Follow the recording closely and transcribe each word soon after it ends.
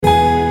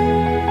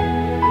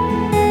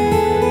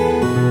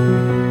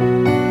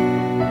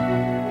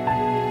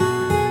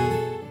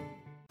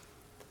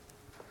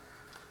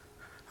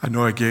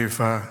know I gave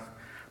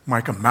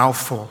Mike a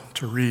mouthful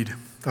to read.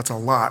 That's a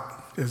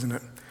lot, isn't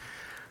it?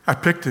 I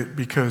picked it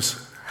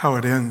because how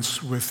it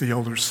ends with the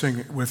elders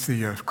singing, with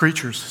the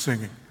creatures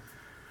singing.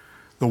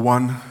 The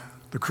one,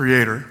 the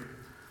Creator,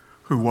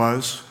 who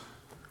was,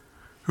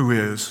 who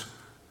is,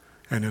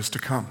 and is to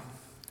come.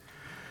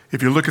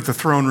 If you look at the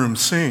throne room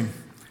scene,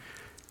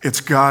 it's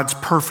God's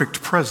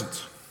perfect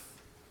presence.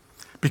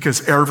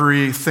 Because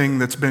everything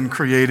that's been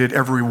created,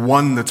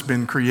 everyone that's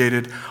been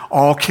created,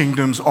 all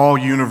kingdoms, all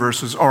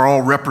universes are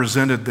all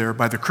represented there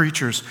by the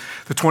creatures,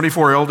 the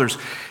 24 elders,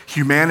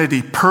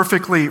 humanity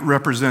perfectly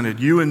represented,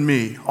 you and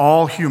me,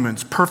 all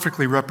humans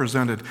perfectly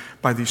represented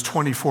by these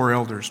 24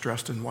 elders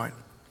dressed in white.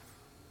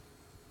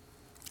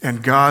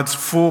 And God's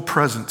full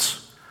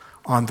presence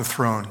on the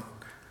throne.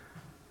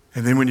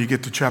 And then when you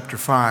get to chapter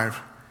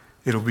 5,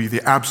 it'll be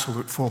the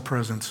absolute full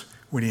presence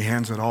when he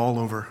hands it all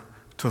over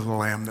to the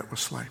Lamb that was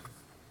slain.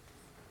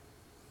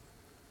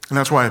 And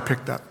that's why I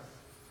picked that.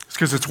 It's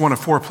because it's one of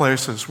 4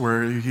 places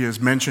where he has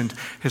mentioned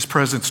his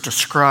presence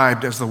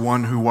described as the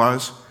one who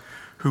was,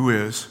 who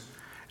is,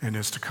 and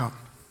is to come.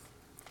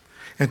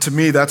 And to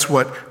me, that's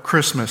what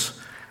Christmas,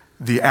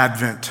 the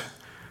Advent,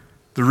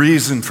 the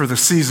reason for the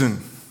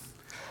season,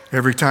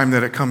 every time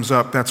that it comes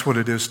up, that's what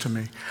it is to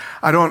me.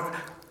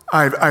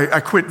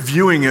 I quit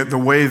viewing it the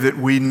way that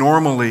we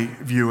normally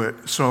view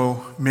it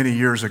so many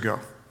years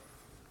ago.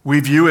 We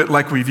view it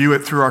like we view it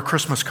through our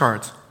Christmas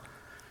cards.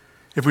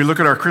 If we look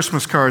at our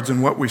Christmas cards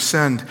and what we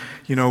send,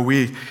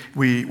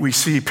 we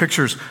see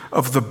pictures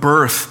of the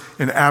birth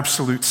in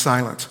absolute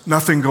silence,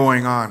 nothing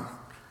going on.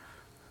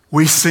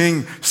 We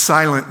sing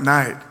Silent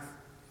Night.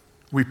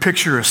 We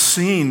picture a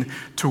scene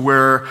to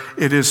where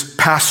it is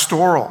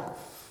pastoral,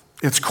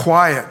 it's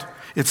quiet,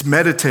 it's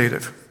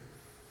meditative.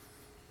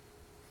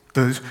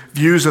 The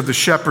views of the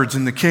shepherds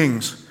and the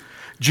kings,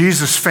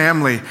 Jesus'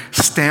 family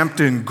stamped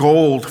in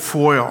gold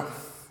foil,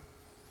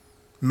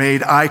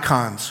 made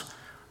icons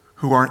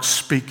who aren't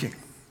speaking,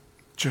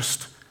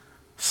 just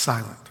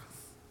silent.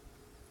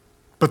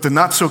 But the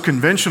not so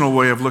conventional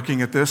way of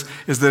looking at this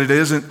is that it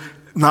isn't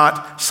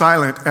not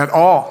silent at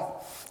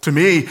all. To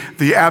me,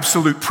 the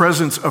absolute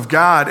presence of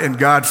God and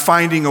God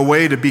finding a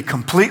way to be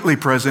completely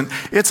present,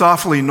 it's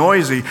awfully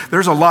noisy.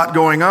 There's a lot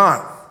going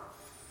on.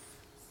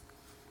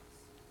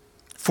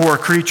 4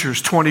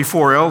 creatures,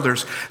 24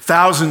 elders,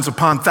 thousands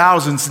upon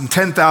thousands and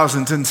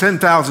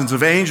 10,000s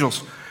of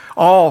angels,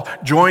 all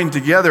joined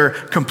together,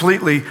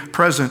 completely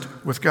present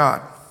with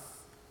God.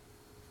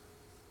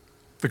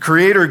 The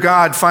Creator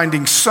God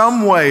finding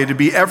some way to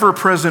be ever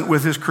present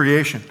with his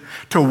creation,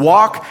 to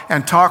walk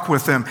and talk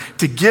with them,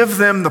 to give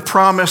them the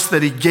promise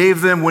that he gave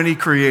them when he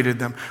created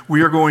them.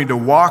 We are going to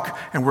walk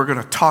and we're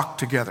going to talk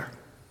together.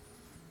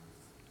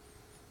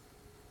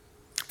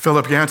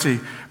 Philip Yancey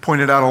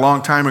pointed out a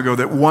long time ago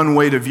that one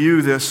way to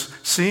view this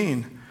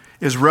scene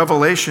is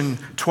Revelation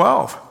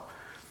 12.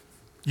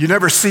 You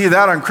never see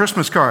that on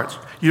Christmas cards.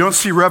 You don't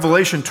see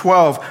Revelation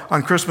 12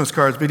 on Christmas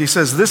cards, but he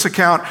says this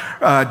account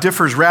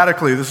differs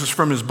radically. This is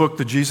from his book,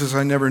 The Jesus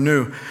I Never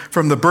Knew.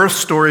 From the birth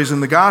stories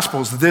in the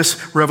Gospels,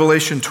 this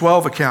Revelation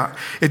 12 account.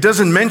 It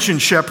doesn't mention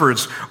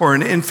shepherds or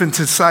an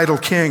infanticidal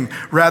king.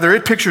 Rather,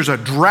 it pictures a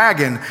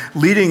dragon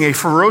leading a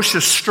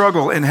ferocious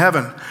struggle in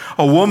heaven.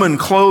 A woman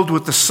clothed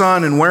with the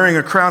sun and wearing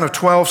a crown of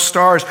 12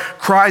 stars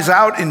cries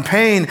out in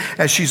pain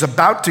as she's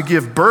about to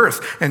give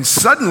birth. And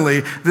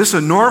suddenly, this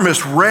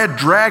enormous red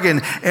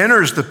dragon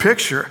enters the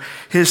picture,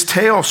 his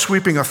tail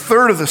sweeping a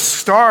third of the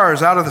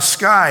stars out of the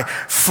sky,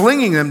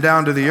 flinging them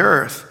down to the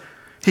earth.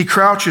 He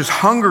crouches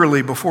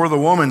hungrily before the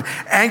woman,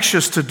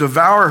 anxious to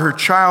devour her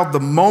child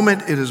the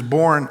moment it is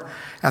born.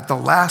 At the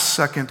last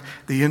second,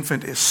 the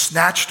infant is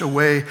snatched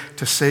away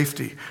to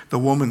safety. The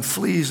woman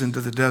flees into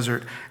the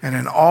desert, and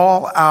an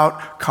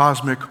all-out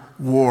cosmic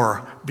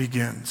war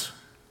begins.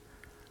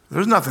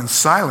 There's nothing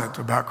silent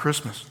about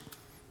Christmas.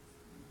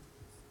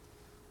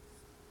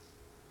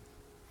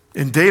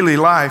 In daily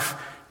life,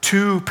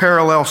 2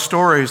 parallel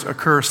stories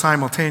occur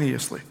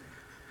simultaneously.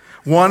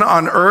 One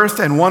on earth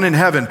and one in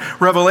heaven.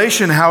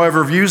 Revelation,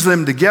 however, views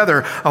them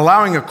together,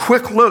 allowing a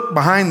quick look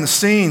behind the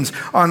scenes.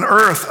 On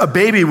earth, a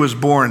baby was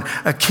born.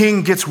 A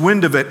king gets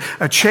wind of it.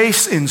 A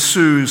chase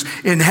ensues.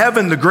 In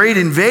heaven, the great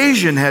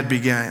invasion had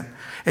begun.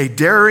 A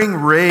daring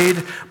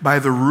raid by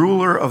the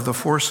ruler of the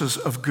forces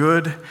of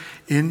good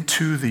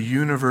into the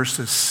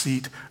universe's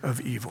seat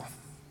of evil.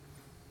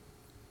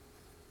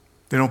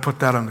 They don't put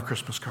that on the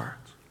Christmas cards.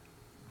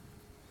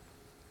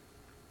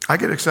 I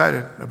get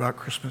excited about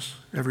Christmas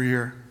every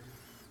year.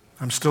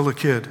 I'm still a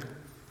kid.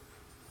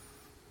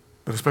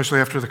 But especially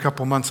after the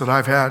couple months that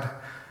I've had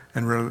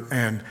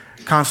and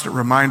constant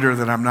reminder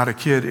that I'm not a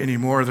kid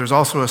anymore, there's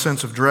also a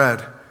sense of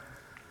dread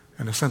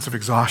and a sense of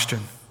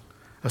exhaustion,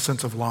 a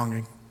sense of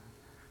longing,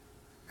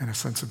 and a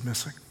sense of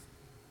missing.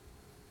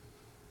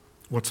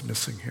 What's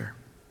missing here?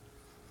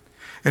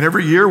 And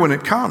every year when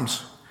it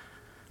comes,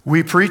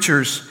 we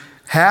preachers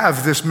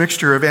have this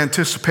mixture of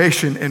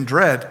anticipation and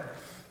dread.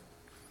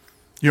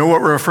 You know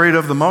what we're afraid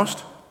of the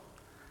most?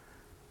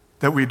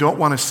 That we don't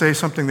want to say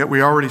something that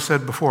we already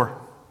said before.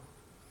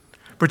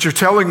 but you're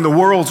telling the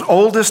world's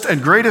oldest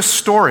and greatest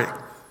story.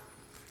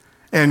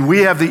 And we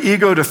have the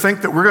ego to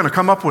think that we're going to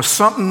come up with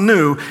something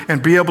new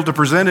and be able to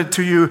present it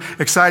to you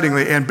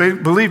excitingly. And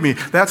believe me,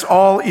 that's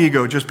all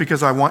ego, just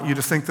because I want you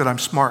to think that I'm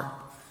smart.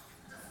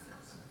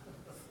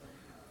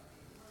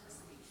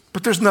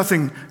 But there's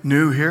nothing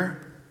new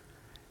here.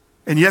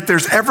 And yet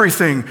there's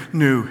everything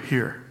new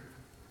here.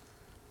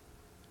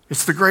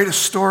 It's the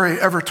greatest story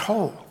ever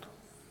told.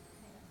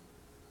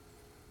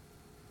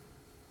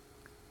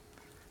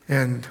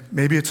 And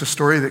maybe it's a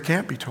story that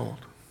can't be told.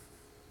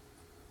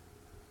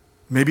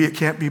 Maybe it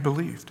can't be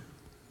believed,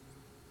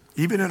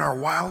 even in our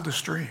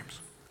wildest dreams,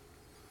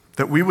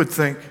 that we would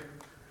think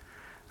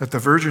that the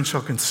virgin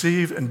shall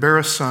conceive and bear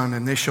a son,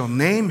 and they shall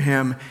name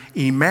him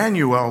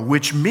Emmanuel,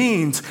 which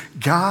means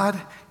God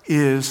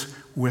is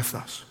with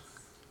us.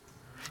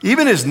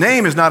 Even his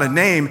name is not a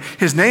name.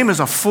 His name is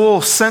a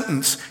full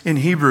sentence in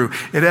Hebrew.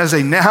 It has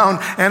a noun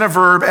and a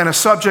verb and a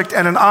subject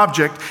and an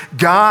object.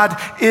 God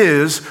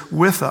is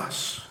with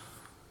us.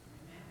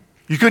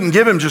 You couldn't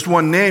give him just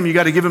one name. You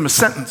got to give him a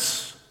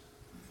sentence.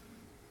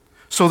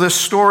 So this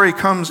story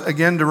comes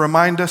again to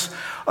remind us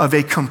of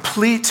a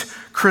complete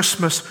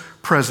Christmas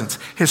presence.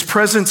 His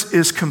presence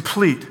is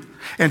complete.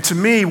 And to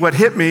me, what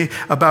hit me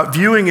about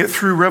viewing it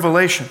through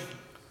Revelation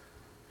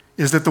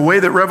is that the way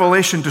that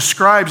Revelation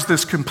describes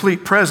this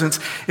complete presence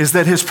is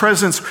that his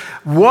presence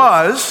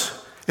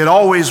was, it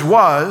always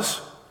was,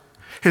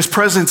 his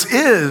presence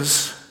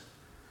is,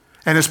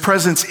 and his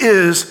presence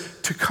is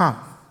to come.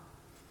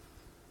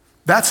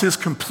 That's his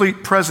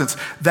complete presence.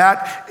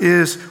 That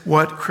is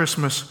what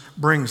Christmas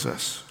brings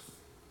us.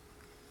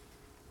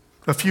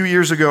 A few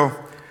years ago,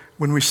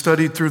 when we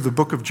studied through the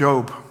book of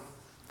Job,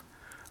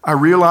 I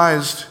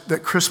realized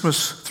that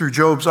Christmas through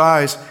Job's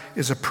eyes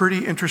is a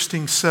pretty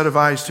interesting set of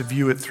eyes to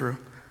view it through,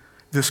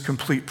 this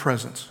complete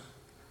presence.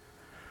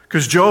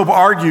 Because Job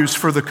argues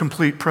for the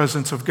complete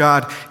presence of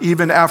God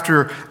even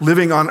after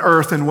living on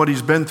earth and what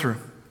he's been through.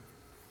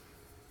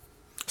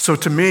 So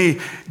to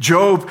me,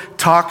 Job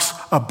talks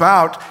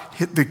about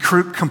the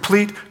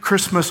complete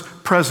Christmas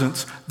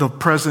presence, the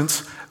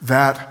presence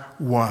that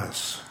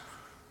was.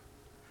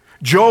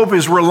 Job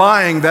is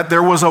relying that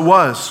there was a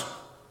was.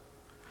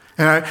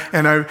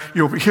 And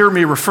you'll hear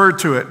me refer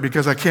to it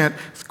because I can't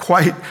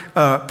quite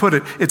put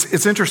it.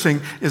 It's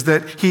interesting is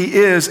that he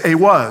is a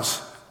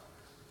was.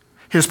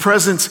 His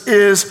presence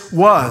is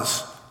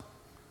was.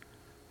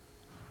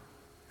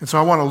 And so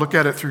I want to look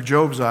at it through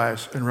Job's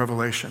eyes in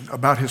Revelation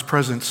about his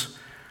presence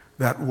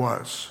that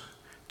was,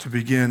 to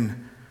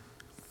begin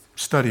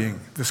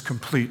studying this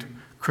complete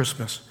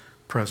Christmas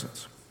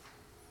presence.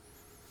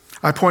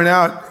 I point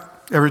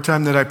out every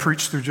time that I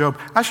preach through Job,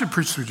 I should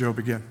preach through Job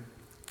again.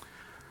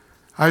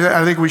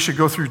 I think we should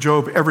go through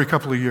Job every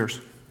couple of years.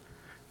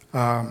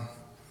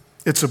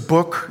 It's a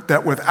book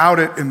that without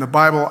it in the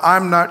Bible,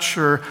 I'm not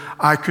sure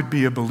I could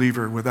be a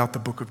believer without the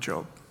book of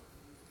Job.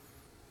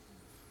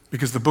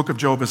 Because the book of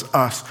Job is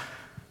us.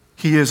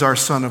 He is our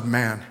Son of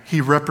Man.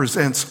 He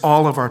represents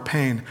all of our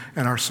pain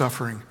and our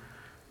suffering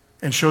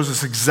and shows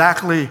us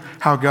exactly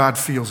how God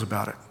feels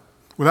about it.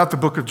 Without the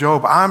book of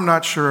Job, I'm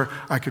not sure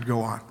I could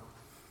go on.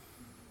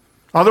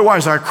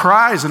 Otherwise, our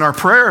cries and our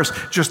prayers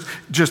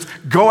just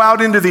go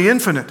out into the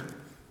infinite.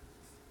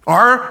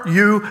 Are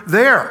you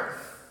there?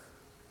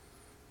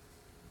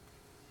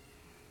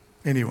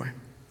 Anyway,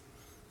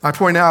 I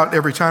point out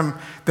every time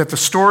that the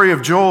story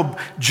of Job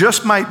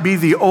just might be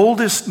the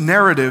oldest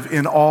narrative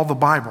in all the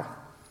Bible.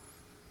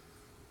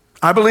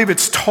 I believe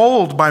it's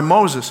told by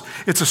Moses.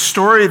 It's a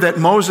story that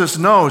Moses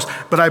knows,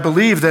 but I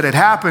believe that it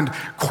happened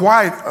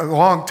quite a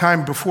long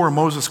time before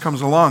Moses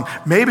comes along,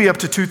 maybe up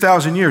to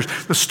 2,000 years.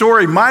 The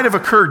story might have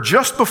occurred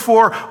just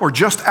before or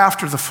just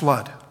after the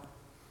flood.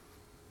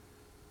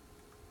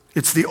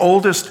 It's the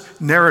oldest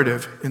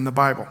narrative in the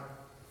Bible.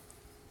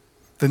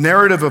 The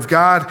narrative of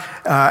God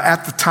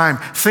at the time.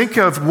 Think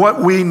of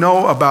what we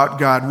know about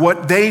God,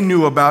 what they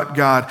knew about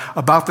God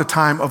about the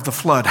time of the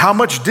flood. How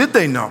much did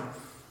they know?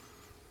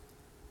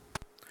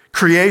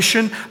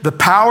 Creation, the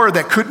power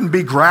that couldn't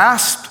be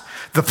grasped,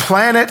 the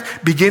planet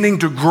beginning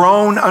to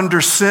groan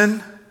under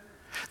sin,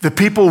 the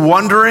people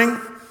wondering,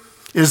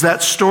 is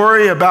that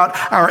story about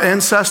our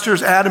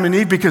ancestors, Adam and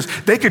Eve, because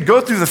they could go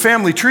through the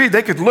family tree,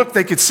 they could look,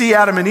 they could see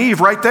Adam and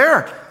Eve right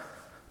there.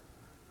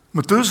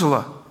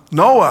 Methuselah,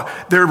 Noah,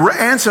 their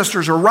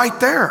ancestors are right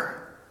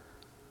there.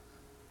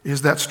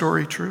 Is that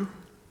story true?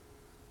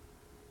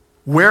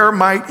 Where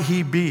might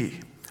he be?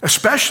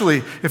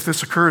 Especially if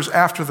this occurs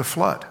after the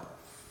flood.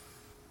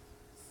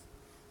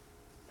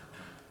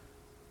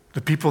 The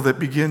people that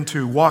begin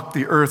to walk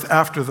the earth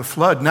after the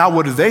flood, now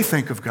what do they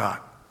think of God?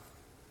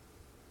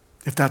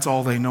 If that's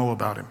all they know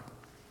about him.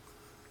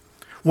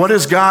 What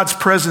is God's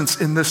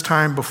presence in this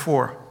time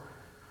before?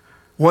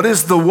 What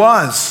is the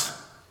was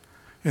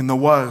in the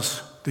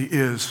was, the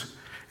is,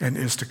 and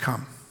is to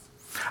come?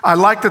 I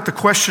like that the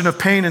question of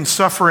pain and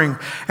suffering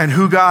and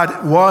who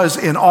God was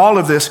in all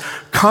of this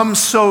comes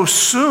so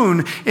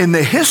soon in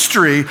the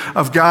history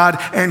of God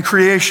and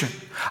creation.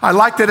 I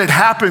like that it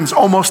happens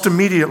almost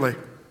immediately.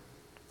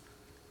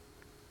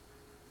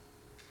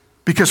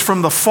 Because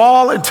from the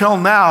fall until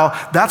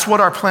now, that's what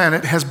our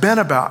planet has been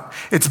about.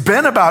 It's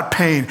been about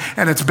pain,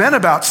 and it's been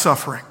about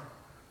suffering.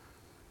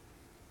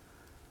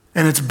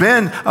 And it's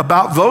been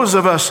about those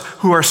of us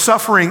who are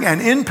suffering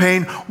and in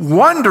pain,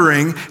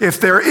 wondering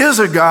if there is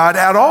a God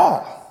at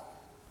all.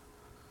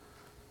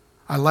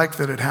 I like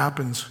that it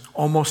happens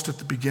almost at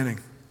the beginning.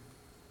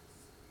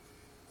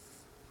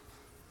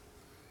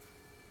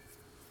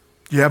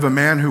 You have a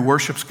man who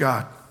worships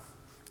God.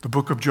 The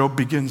book of Job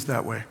begins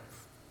that way.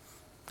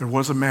 There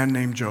was a man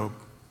named Job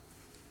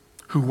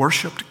who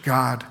worshiped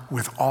God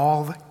with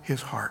all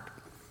his heart.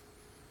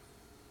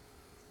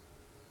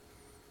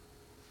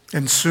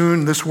 And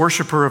soon this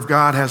worshiper of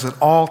God has it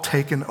all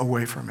taken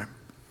away from him.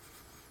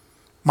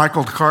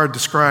 Michael Card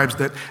describes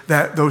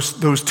that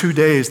those 2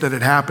 days that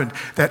it happened,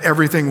 that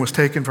everything was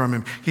taken from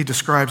him. He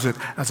describes it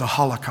as a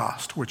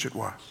holocaust, which it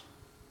was.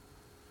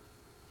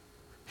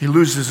 He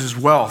loses his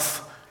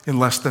wealth in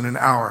less than an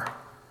hour,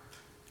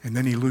 and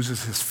then he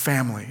loses his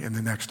family in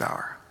the next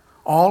hour.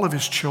 All of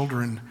his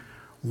children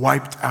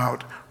wiped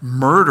out,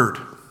 murdered,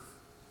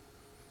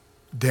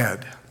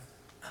 dead.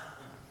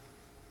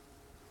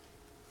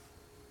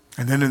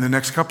 And then in the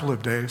next couple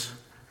of days,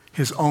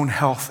 his own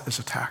health is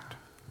attacked.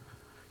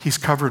 He's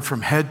covered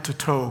from head to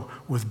toe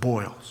with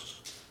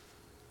boils.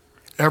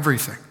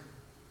 Everything.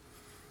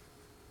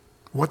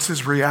 What's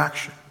his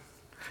reaction?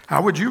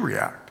 How would you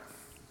react?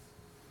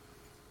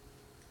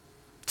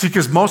 See,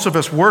 because most of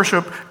us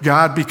worship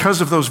God because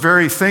of those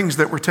very things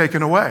that were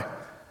taken away.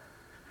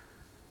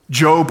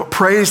 Job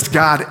praised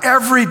God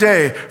every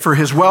day for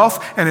his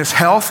wealth and his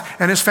health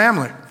and his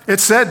family. It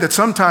said that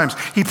sometimes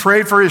he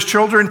prayed for his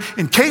children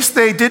in case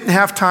they didn't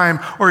have time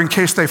or in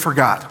case they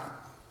forgot.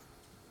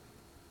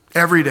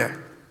 Every day.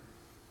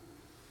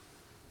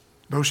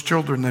 Those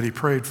children that he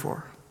prayed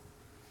for,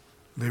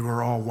 they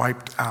were all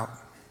wiped out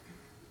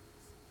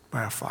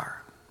by a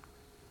fire.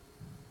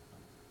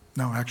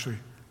 No, actually,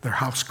 their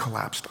house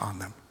collapsed on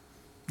them.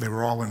 They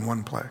were all in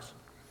one place.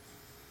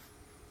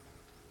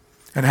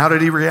 And how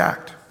did he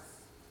react?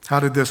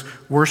 How did this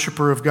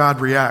worshiper of God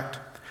react?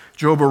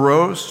 Job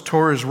arose,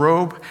 tore his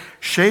robe,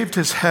 shaved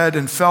his head,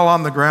 and fell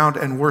on the ground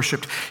and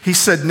worshiped. He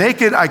said,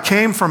 "Naked I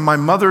came from my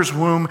mother's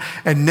womb,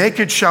 and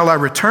naked shall I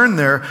return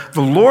there.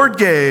 The Lord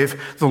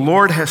gave, the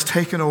Lord has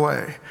taken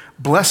away.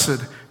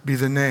 Blessed be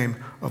the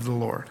name of the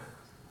Lord."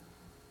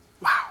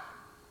 Wow.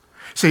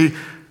 See,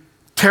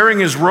 tearing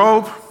his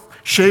robe,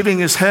 shaving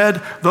his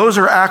head, those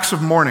are acts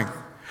of mourning.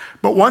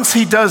 But once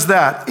he does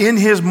that, in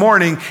his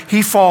mourning,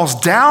 he falls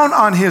down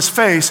on his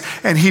face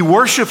and he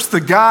worships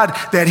the God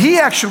that he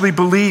actually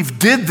believed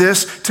did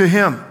this to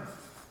him.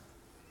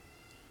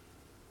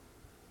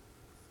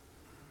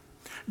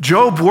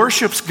 Job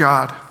worships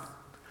God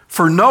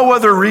for no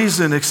other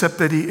reason except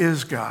that he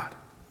is God.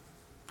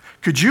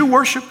 Could you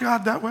worship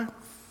God that way?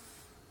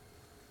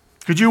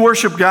 Could you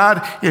worship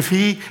God if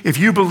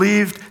you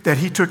believed that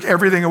he took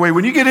everything away?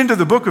 When you get into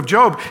the book of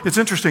Job, it's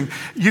interesting.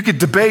 You could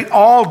debate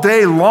all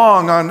day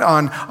long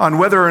on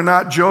whether or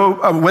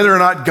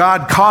not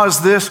God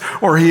caused this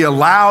or he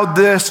allowed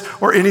this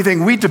or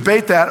anything. We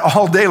debate that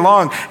all day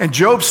long. And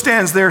Job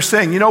stands there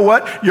saying, you know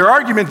what? Your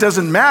argument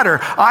doesn't matter.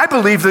 I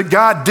believe that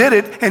God did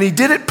it, and he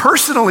did it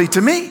personally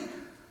to me.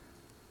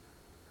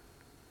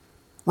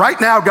 Right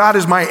now, God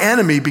is my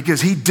enemy because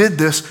he did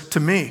this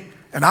to me,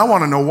 and I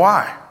want to know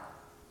why.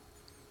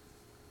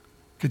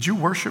 Could you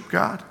worship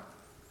God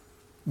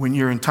when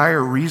your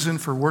entire reason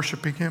for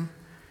worshiping him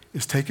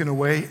is taken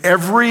away?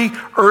 Every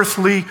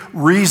earthly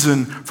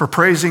reason for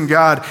praising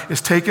God is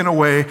taken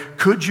away.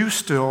 Could you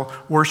still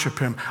worship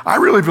him? I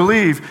really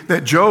believe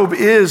that Job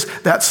is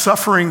that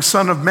suffering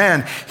son of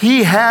man.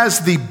 He has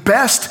the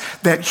best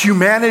that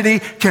humanity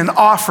can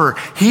offer.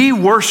 He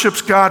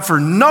worships God for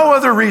no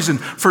other reason,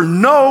 for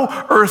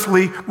no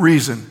earthly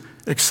reason,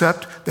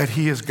 except that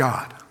he is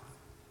God.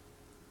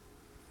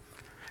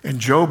 And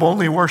Job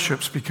only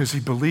worships because he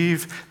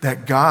believed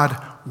that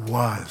God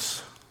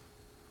was.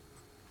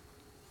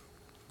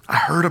 I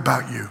heard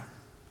about you.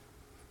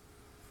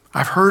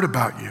 I've heard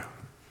about you.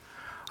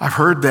 I've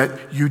heard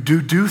that you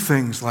do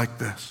things like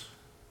this.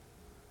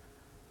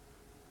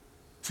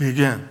 See,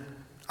 again,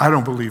 I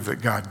don't believe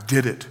that God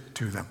did it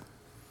to them.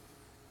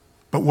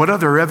 But what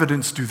other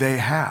evidence do they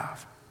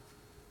have?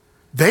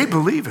 They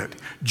believe it.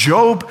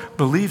 Job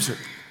believes it.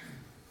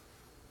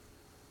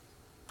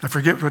 I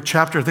forget what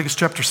chapter, I think it's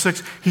chapter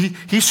 6.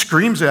 He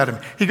screams at him.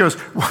 He goes,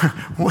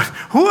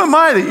 "Who am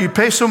I that you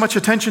pay so much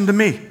attention to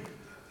me?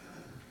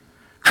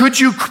 Could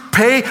you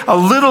pay a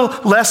little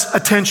less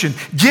attention?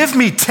 Give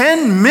me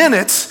 10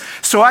 minutes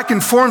so I can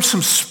form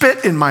some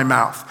spit in my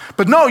mouth.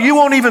 But no, you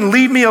won't even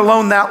leave me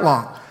alone that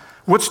long."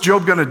 What's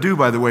Job going to do,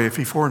 by the way, if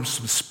he forms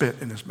some spit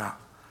in his mouth?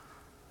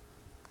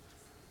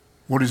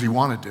 What does he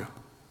want to do?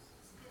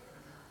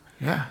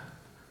 Yeah.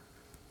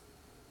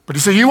 But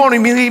he said, "You won't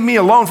even leave me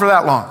alone for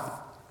that long."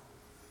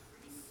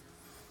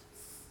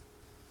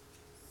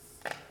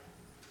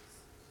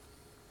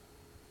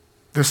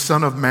 This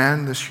son of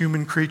man, this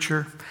human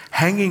creature,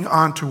 hanging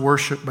on to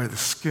worship by the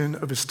skin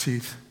of his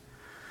teeth.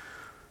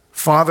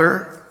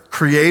 Father,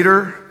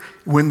 creator,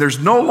 when there's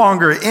no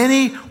longer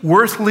any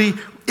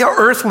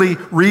earthly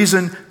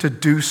reason to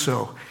do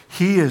so.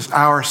 He is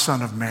our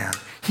Son of Man.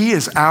 He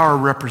is our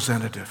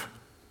representative.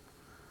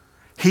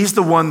 He's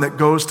the one that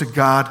goes to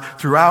God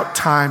throughout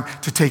time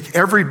to take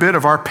every bit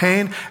of our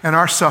pain and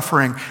our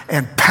suffering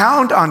and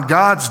pound on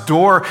God's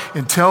door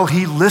until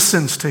he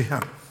listens to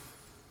him.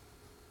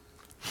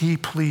 He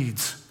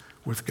pleads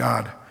with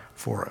God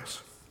for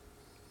us.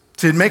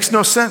 See, it makes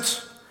no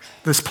sense,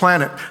 this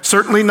planet.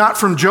 Certainly not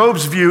from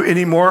Job's view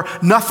anymore.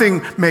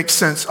 Nothing makes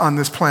sense on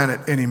this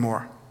planet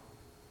anymore.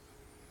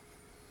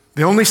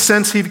 The only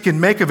sense he can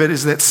make of it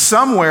is that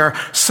somewhere,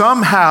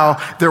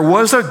 somehow, there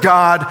was a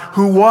God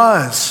who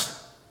was.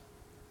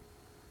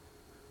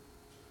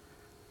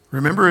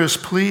 Remember his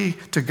plea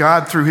to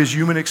God through his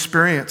human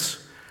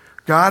experience.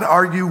 God,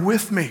 are you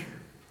with me?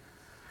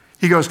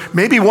 He goes,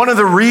 maybe one of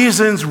the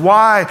reasons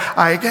why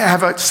I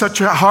have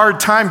such a hard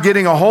time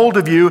getting a hold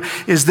of you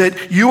is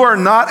that you are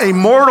not a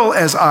mortal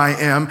as I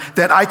am,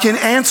 that I can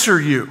answer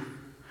you.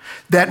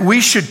 That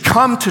we should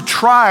come to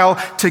trial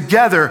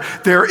together.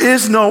 There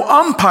is no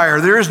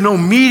umpire. There is no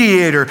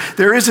mediator.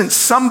 There isn't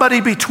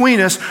somebody between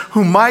us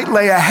who might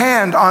lay a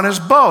hand on us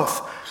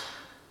both.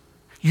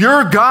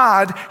 You're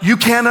God. You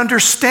can't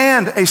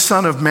understand a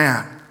Son of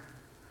Man.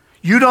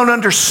 You don't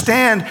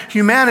understand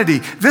humanity.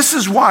 This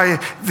is why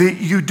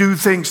you do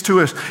things to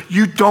us.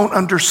 You don't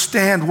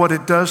understand what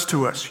it does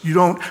to us. You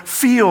don't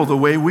feel the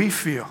way we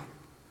feel.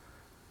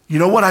 You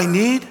know what I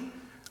need?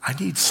 I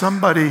need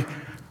somebody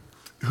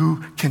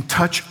who can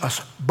touch us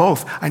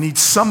both. I need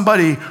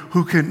somebody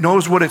who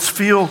knows what it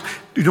feels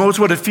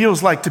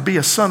like to be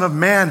a son of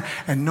man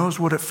and knows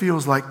what it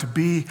feels like to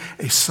be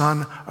a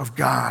son of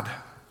God.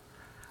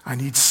 I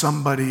need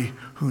somebody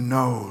who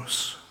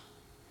knows.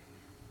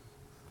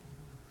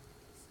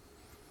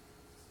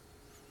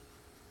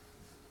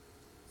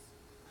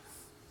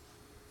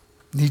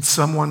 Need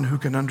someone who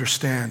can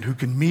understand, who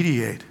can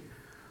mediate.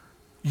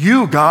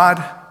 You,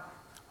 God,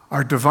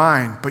 are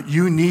divine, but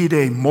you need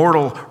a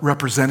mortal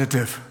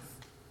representative.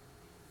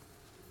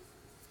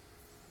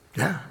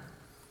 Yeah.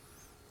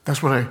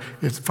 That's what I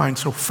find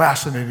so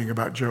fascinating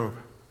about Job.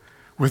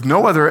 With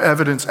no other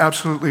evidence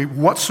absolutely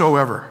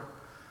whatsoever,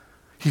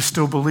 he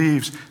still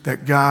believes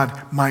that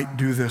God might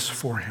do this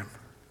for him.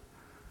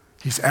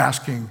 He's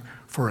asking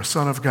for a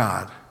son of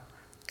God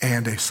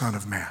and a son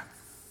of man.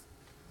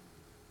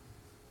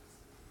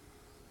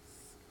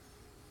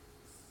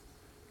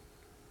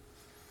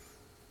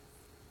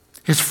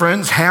 His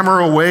friends hammer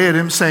away at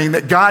him, saying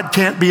that God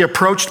can't be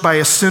approached by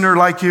a sinner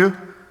like you.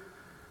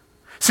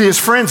 See, his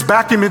friends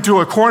back him into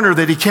a corner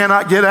that he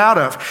cannot get out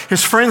of.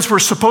 His friends were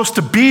supposed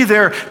to be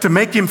there to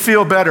make him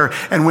feel better.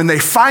 And when they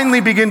finally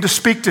begin to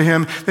speak to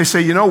him, they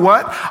say, you know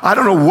what? I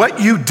don't know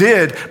what you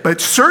did, but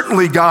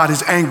certainly God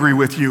is angry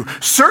with you.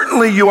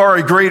 Certainly you are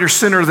a greater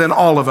sinner than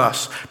all of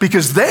us.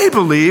 Because they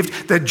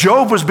believed that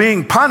Job was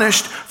being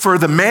punished for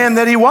the man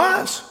that he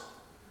was.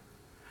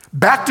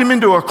 Backed him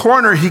into a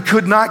corner he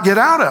could not get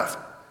out of.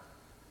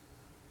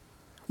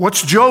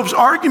 What's Job's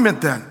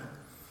argument then?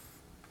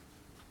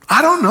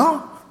 I don't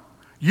know.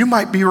 You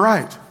might be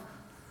right.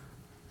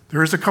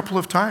 There is a couple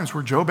of times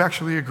where Job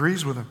actually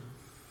agrees with him.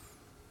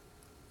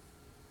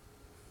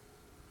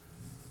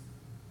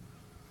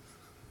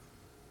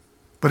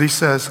 But he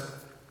says,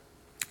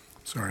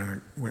 sorry, I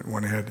went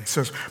one ahead. He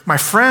says, my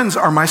friends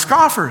are my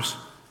scoffers.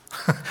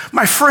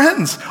 My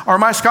friends are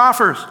my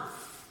scoffers.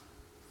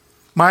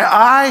 My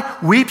eye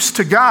weeps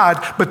to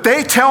God, but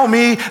they tell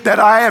me that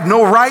I have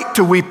no right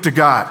to weep to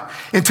God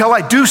until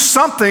I do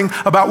something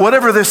about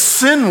whatever this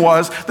sin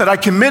was that I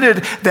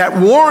committed that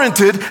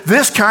warranted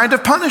this kind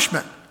of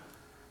punishment.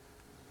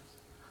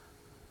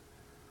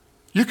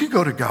 You can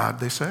go to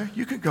God, they say.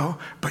 You can go,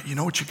 but you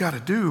know what you got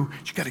to do?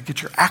 You got to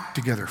get your act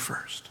together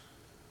first.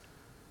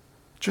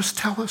 Just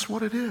tell us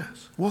what it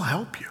is. We'll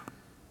help you.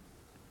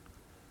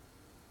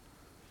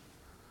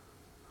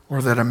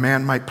 Or that a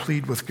man might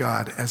plead with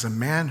God as a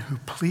man who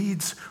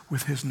pleads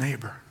with his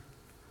neighbor.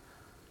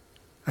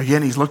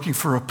 Again, he's looking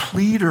for a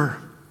pleader.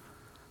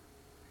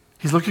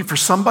 He's looking for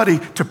somebody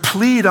to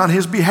plead on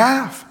his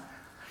behalf.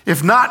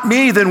 If not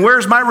me, then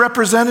where's my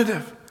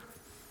representative?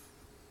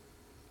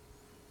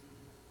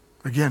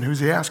 Again, who's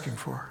he asking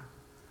for?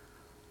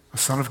 A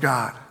son of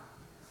God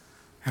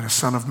and a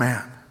son of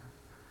man.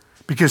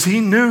 Because he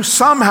knew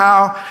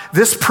somehow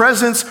this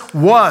presence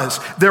was.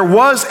 There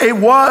was a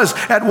was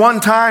at one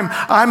time.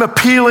 I'm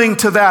appealing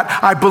to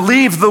that. I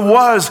believe the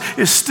was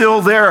is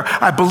still there.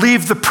 I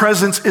believe the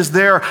presence is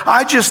there.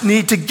 I just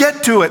need to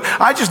get to it.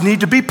 I just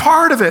need to be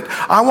part of it.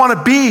 I want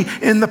to be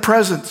in the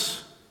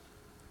presence.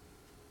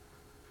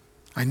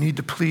 I need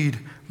to plead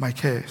my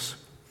case.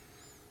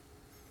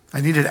 I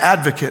need an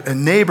advocate, a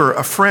neighbor,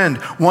 a friend,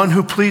 one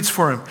who pleads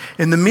for him.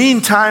 In the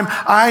meantime,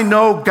 I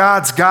know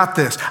God's got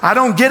this. I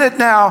don't get it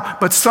now,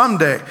 but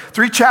someday.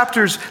 3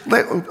 chapters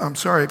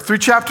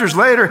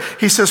later,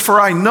 he says, for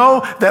I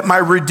know that my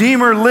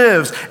Redeemer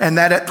lives and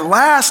that at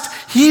last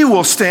he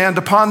will stand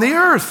upon the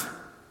earth.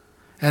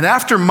 And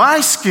after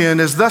my skin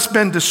has thus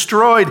been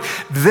destroyed,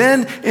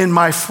 then in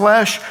my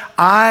flesh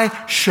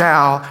I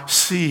shall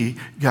see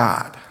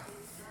God.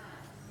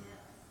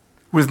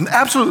 With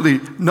absolutely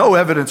no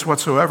evidence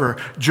whatsoever,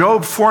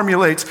 Job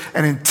formulates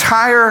an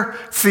entire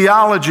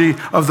theology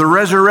of the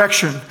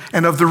resurrection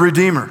and of the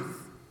Redeemer.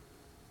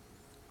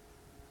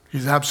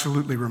 He's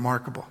absolutely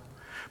remarkable.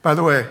 By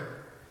the way,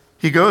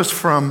 he goes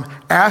from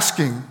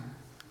asking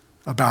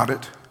about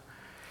it,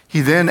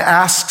 he then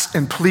asks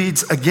and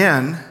pleads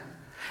again,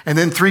 and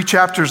then 3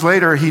 chapters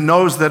later, he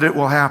knows that it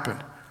will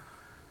happen.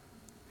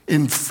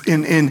 In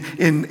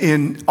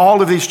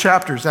all of these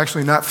chapters,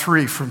 actually not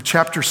 3, from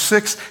chapter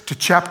 6 to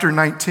chapter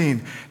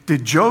 19,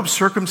 did Job's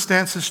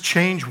circumstances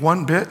change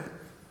one bit?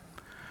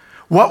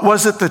 What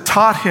was it that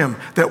taught him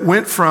that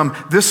went from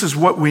this is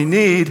what we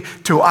need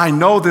to I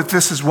know that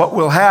this is what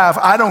we'll have?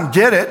 I don't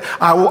get it.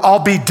 I'll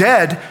be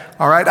dead.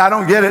 All right, I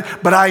don't get it.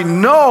 But I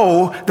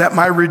know that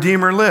my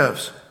Redeemer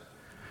lives.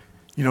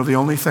 You know, the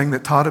only thing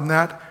that taught him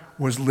that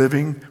was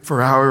living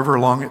for however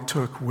long it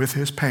took with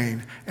his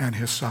pain and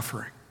his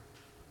suffering.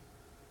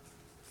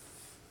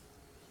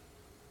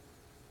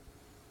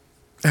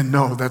 And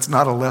no, that's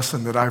not a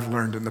lesson that I've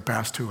learned in the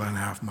past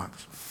 2.5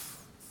 months.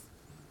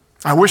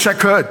 I wish I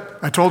could.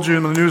 I told you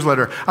in the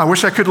newsletter, I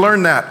wish I could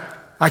learn that.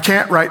 I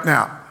can't right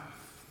now.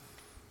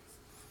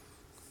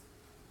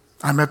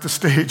 I'm at the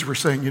stage where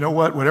saying, you know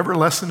what, whatever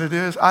lesson it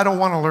is, I don't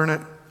want to learn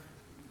it.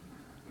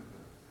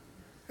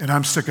 And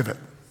I'm sick of it.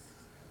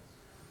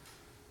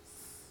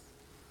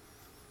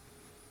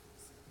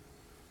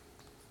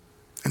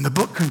 And the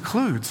book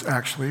concludes,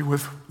 actually,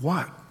 with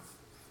what?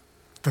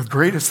 The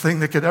greatest thing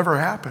that could ever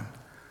happen.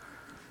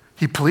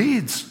 He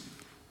pleads.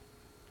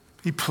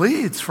 He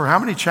pleads for how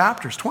many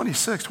chapters?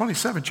 26,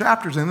 27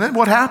 chapters. And then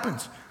what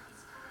happens?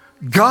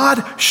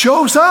 God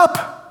shows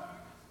up.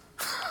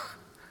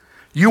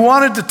 You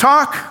wanted to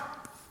talk?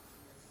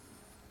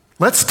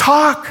 Let's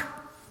talk.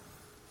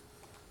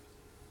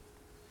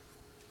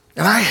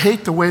 And I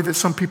hate the way that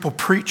some people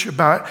preach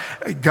about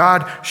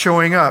God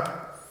showing up.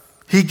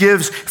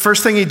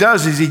 First thing he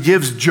does is he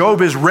gives Job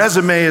his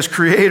resume as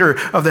creator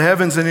of the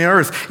heavens and the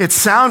earth. It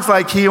sounds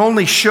like he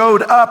only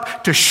showed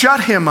up to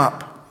shut him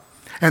up.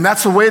 And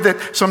that's the way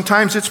that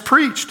sometimes it's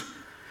preached.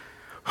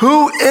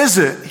 Who is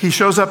it, he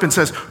shows up and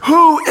says,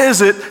 who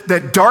is it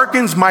that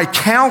darkens my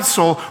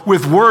counsel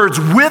with words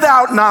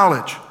without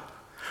knowledge?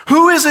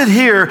 Who is it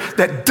here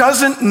that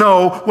doesn't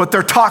know what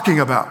they're talking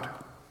about?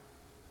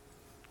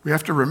 We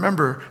have to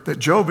remember that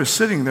Job is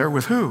sitting there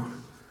with who?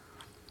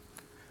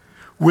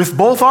 With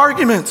both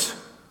arguments.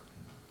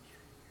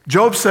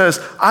 Job says,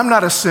 I'm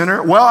not a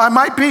sinner. Well, I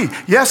might be.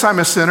 Yes, I'm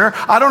a sinner.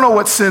 I don't know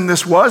what sin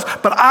this was,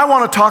 but I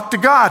want to talk to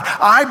God.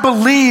 I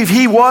believe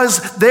he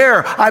was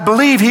there. I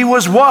believe he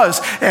was.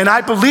 And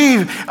I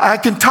believe I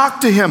can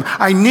talk to him.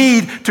 I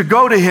need to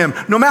go to him.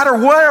 No matter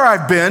where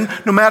I've been,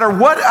 no matter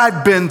what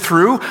I've been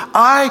through,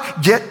 I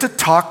get to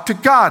talk to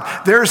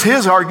God. There's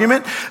his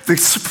argument. The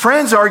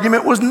friend's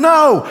argument was,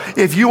 no,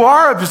 if you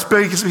are as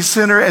big a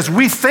sinner as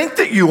we think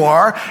that you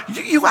are,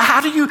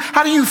 how do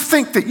you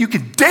think that you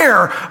could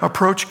dare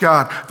approach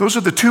God? Those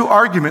are the two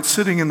arguments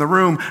sitting in the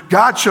room.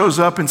 God shows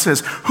up and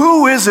says,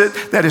 who is it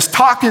that is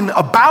talking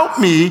about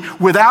me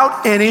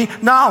without any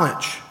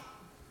knowledge?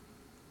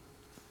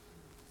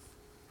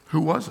 Who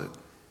was it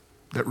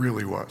that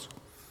really was?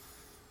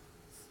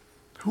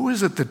 Who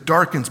is it that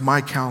darkens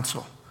my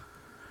counsel?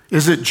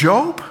 Is it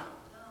Job?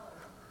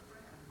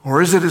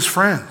 Or is it his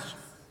friends?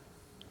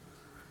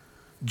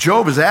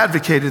 Job has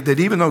advocated that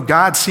even though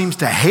God seems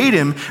to hate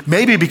him,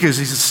 maybe because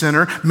he's a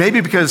sinner,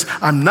 maybe because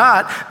I'm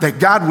not, that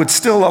God would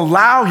still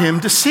allow him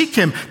to seek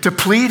him, to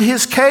plead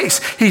his case.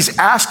 He's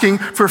asking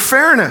for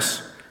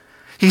fairness.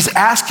 He's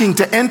asking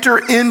to enter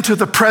into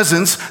the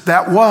presence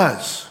that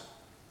was.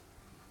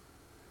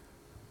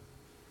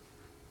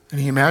 And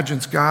he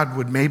imagines God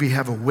would maybe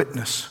have a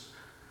witness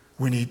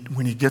when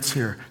he gets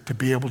here to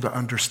be able to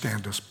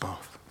understand us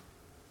both.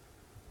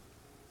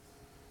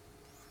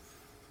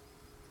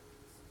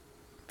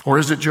 Or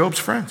is it Job's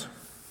friends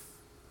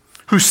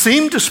who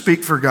seem to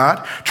speak for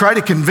God, try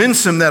to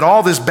convince him that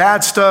all this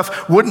bad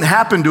stuff wouldn't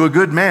happen to a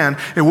good man,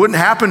 it wouldn't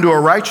happen to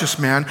a righteous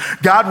man.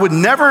 God would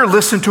never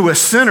listen to a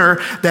sinner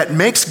that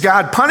makes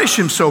God punish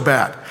him so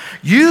bad.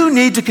 You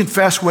need to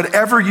confess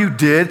whatever you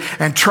did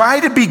and try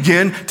to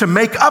begin to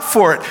make up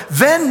for it.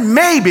 Then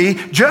maybe,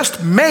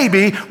 just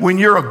maybe, when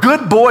you're a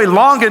good boy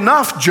long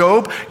enough,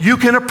 Job, you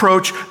can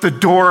approach the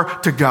door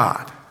to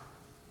God.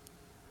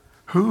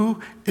 Who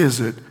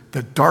is it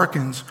that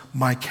darkens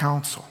my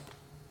counsel?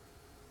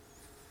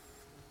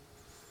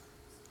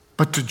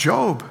 But to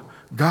Job,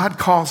 God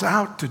calls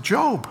out to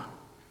Job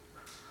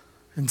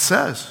and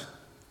says,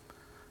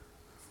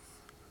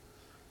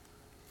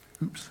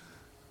 oops.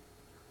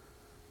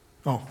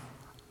 Oh,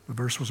 the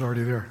verse was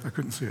already there. I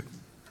couldn't see it.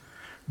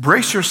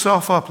 Brace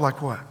yourself up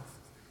like what?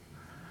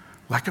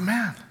 Like a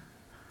man.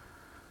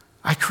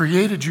 I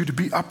created you to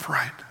be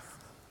upright.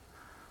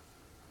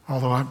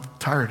 Although I'm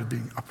tired of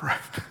being upright.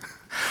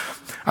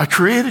 I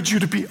created you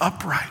to be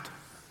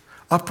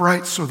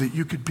upright so that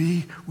you could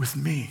be with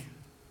me.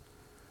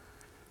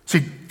 See,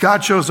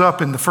 God shows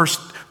up in the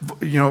first,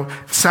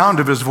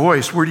 sound of his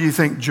voice. Where do you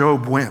think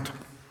Job went?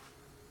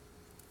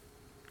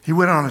 He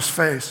went on his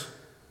face.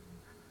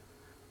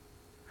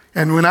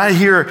 And when I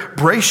hear,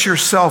 brace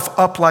yourself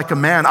up like a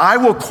man, I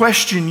will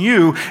question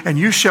you and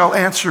you shall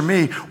answer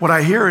me. What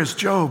I hear is,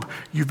 Job,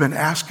 you've been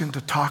asking to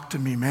talk to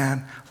me,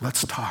 man.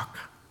 Let's talk.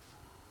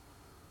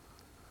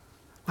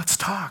 Let's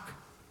talk.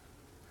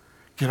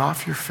 Get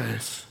off your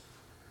face.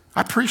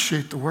 I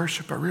appreciate the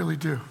worship, I really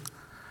do.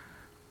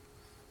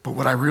 But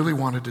what I really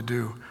wanted to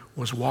do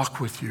was walk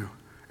with you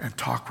and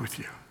talk with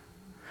you.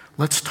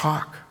 Let's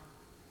talk.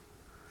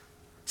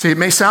 See, it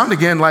may sound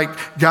again like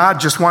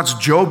God just wants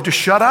Job to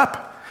shut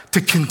up,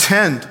 to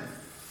contend.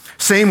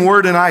 Same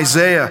word in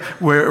Isaiah,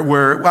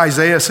 where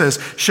Isaiah says,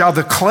 shall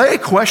the clay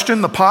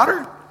question the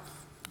potter?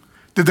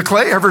 Did the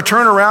clay ever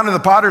turn around in the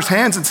potter's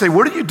hands and say,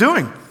 what are you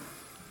doing?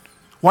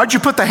 Why'd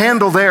you put the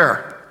handle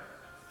there?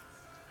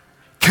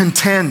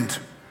 Contend.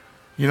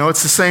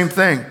 It's the same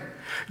thing.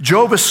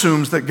 Job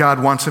assumes that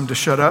God wants him to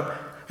shut up,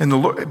 and the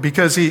Lord,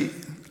 because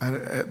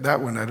that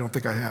one I don't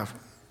think I have.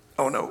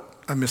 Oh no,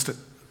 I missed it.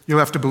 You'll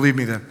have to believe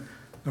me then.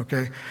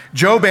 Okay.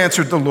 Job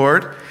answered the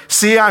Lord,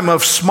 see, I'm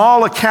of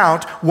small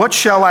account. What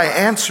shall I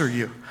answer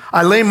you?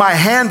 I lay my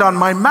hand on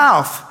my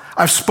mouth.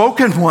 I've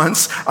spoken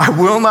once. I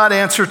will not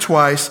answer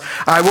twice.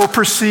 I will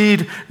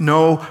proceed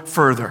no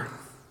further.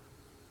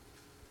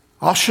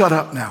 I'll shut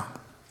up now.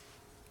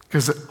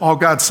 Because all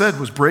God said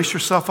was, brace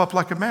yourself up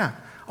like a man.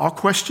 I'll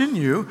question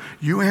you.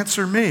 You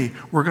answer me.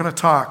 We're going to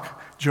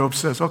talk. Job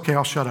says, okay,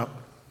 I'll shut up.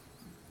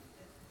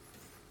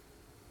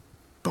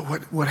 But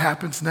what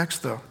happens next,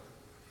 though?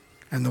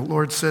 And the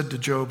Lord said to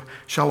Job,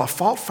 shall a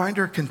fault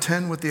finder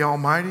contend with the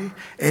Almighty?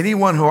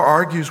 Anyone who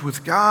argues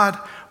with God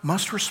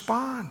must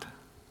respond.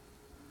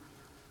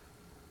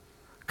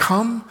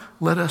 Come,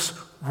 let us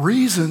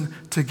reason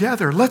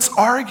together. Let's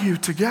argue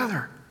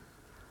together.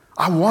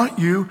 I want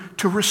you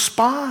to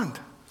respond.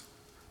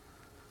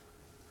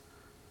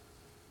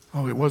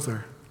 Oh, it was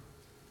there.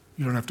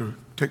 You don't have to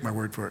take my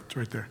word for it. It's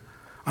right there.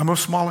 I'm of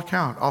small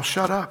account. I'll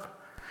shut up.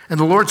 And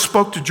the Lord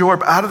spoke to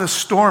Job out of the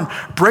storm.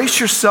 Brace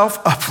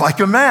yourself up like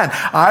a man.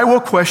 I will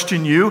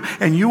question you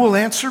and you will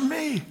answer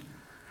me.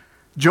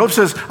 Job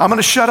says, I'm going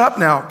to shut up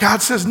now.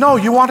 God says, no,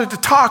 you wanted to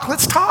talk.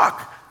 Let's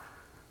talk.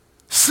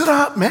 Sit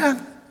up,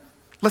 man.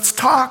 Let's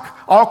talk.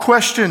 I'll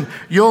question.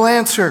 You'll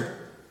answer.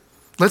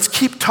 Let's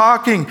keep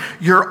talking.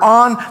 You're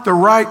on the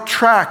right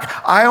track.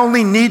 I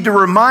only need to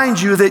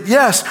remind you that,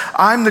 yes,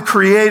 I'm the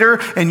creator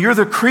and you're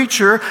the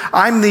creature.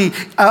 I'm the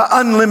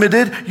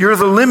unlimited. You're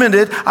the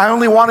limited. I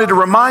only wanted to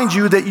remind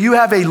you that you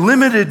have a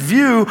limited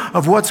view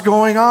of what's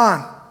going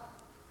on.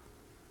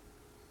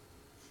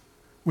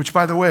 Which,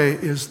 by the way,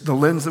 is the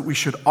lens that we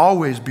should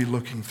always be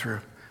looking through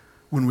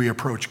when we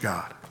approach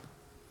God.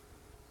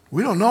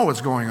 We don't know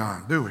what's going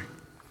on, do we?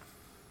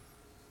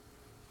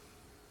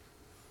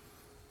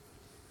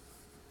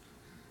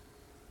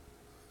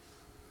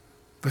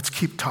 Let's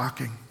keep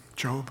talking,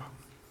 Job.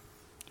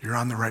 You're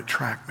on the right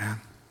track,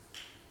 man.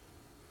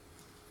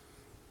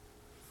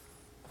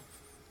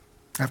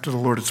 After the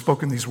Lord had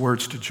spoken these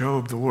words to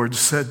Job, the Lord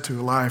said to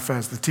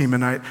Eliphaz the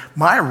Temanite,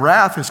 my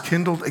wrath is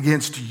kindled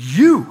against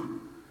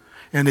you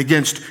and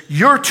against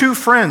your two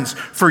friends,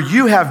 for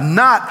you have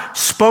not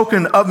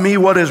spoken of me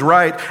what is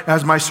right,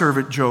 as my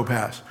servant Job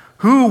has.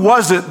 Who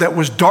was it that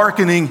was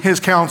darkening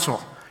his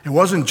counsel? It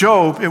wasn't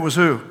Job, it was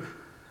who?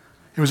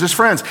 It was his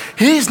friends.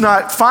 He's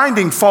not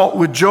finding fault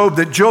with Job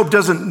that Job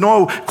doesn't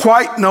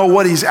quite know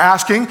what he's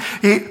asking.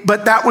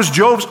 But that was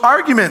Job's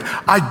argument.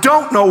 I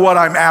don't know what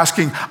I'm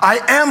asking.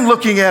 I am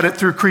looking at it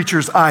through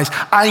creatures' eyes.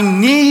 I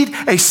need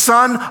a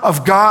son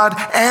of God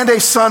and a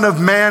son of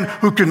man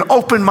who can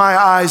open my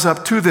eyes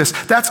up to this.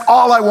 That's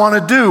all I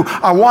want to do.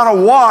 I want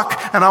to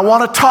walk and I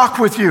want to talk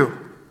with you.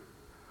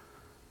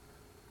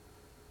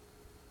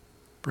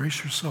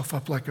 Brace yourself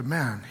up like a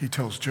man, he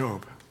tells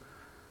Job.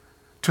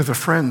 To the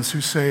friends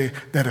who say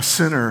that a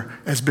sinner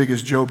as big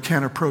as Job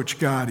can't approach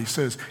God, he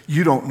says,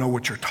 you don't know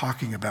what you're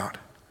talking about.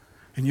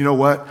 And you know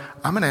what?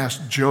 I'm going to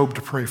ask Job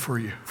to pray for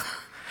you.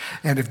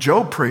 And if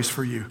Job prays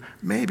for you,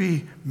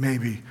 maybe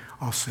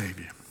I'll save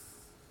you.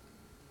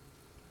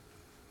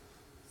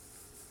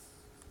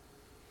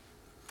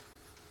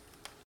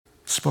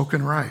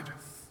 Spoken right.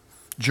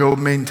 Job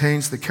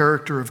maintains the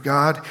character of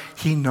God.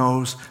 He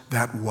knows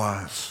that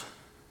was.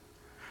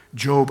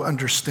 Job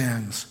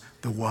understands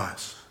the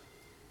was.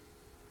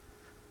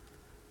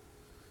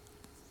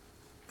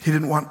 He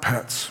didn't want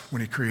pets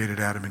when he created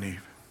Adam and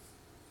Eve.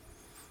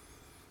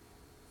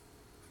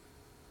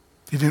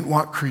 He didn't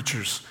want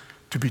creatures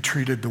to be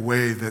treated the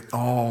way that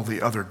all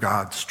the other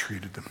gods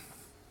treated them.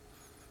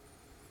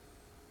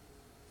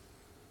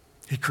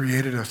 He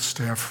created us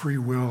to have free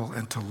will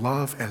and to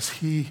love as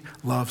he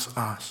loves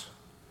us,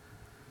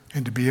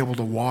 and to be able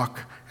to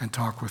walk and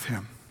talk with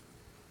him.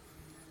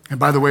 And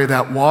by the way,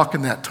 that walk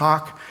and that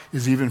talk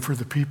is even for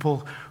the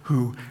people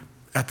who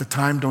at the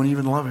time don't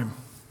even love him.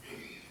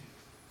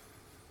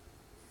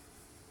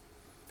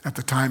 At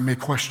the time may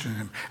question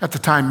him. At the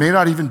time may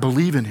not even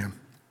believe in him.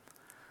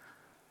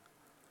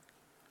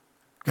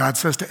 God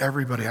says to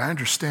everybody, I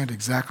understand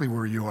exactly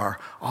where you are.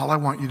 All I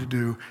want you to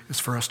do is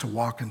for us to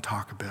walk and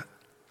talk a bit.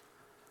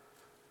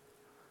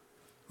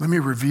 Let me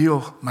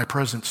reveal my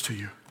presence to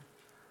you.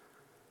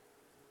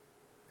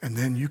 And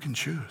then you can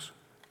choose.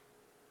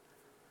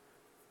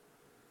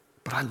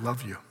 But I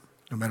love you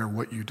no matter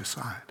what you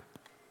decide.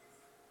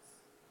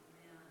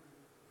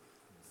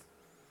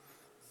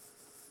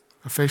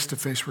 A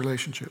face-to-face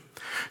relationship.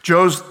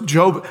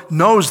 Job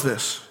knows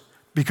this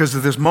because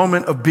of this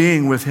moment of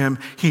being with him.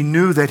 He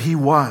knew that he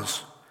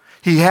was.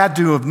 He had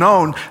to have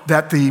known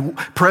that the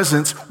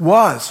presence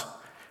was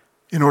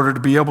in order to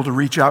be able to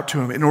reach out to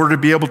him, in order to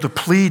be able to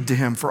plead to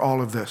him for all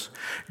of this.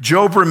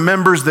 Job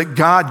remembers that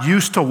God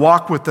used to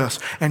walk with us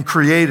and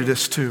created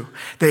us too.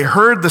 They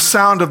heard the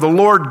sound of the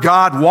Lord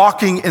God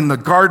walking in the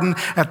garden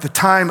at the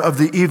time of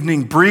the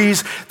evening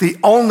breeze. The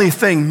only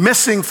thing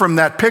missing from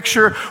that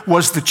picture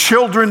was the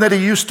children that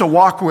he used to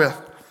walk with.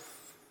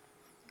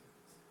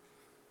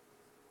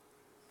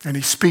 And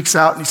he speaks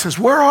out and he says,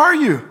 where are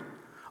you?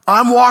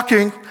 I'm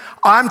walking,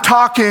 I'm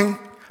talking,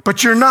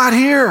 but you're not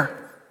here.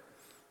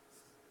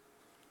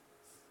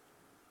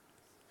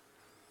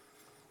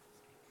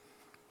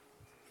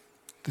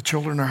 The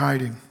children are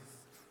hiding.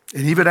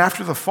 And even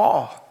after the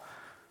fall,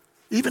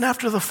 even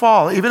after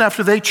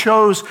they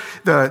chose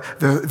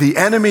the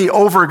enemy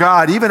over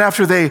God, even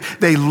after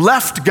they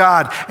left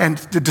God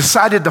and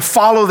decided to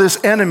follow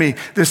this enemy,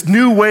 this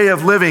new way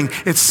of living,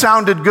 it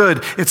sounded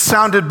good. It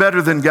sounded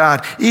better than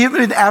God.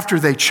 Even after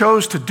they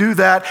chose to do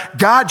that,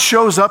 God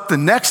shows up the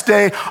next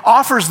day,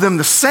 offers them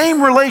the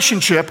same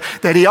relationship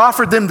that he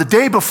offered them the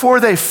day before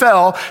they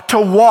fell, to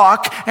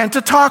walk and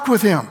to talk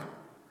with him.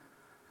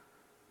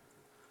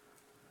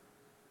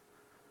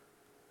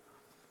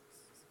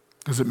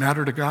 Does it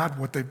matter to God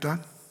what they've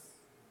done?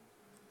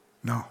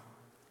 No,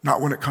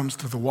 not when it comes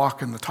to the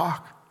walk and the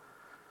talk.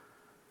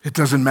 It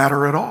doesn't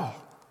matter at all.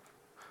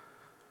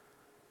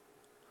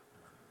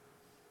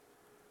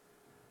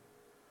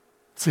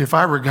 See, if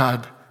I were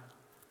God,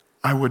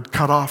 I would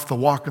cut off the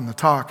walk and the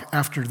talk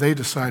after they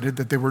decided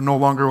that they were no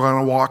longer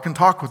going to walk and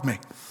talk with me.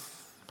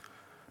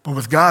 But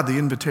with God, the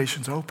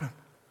invitation's open.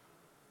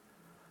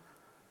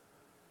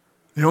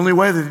 The only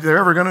way that they're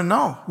ever going to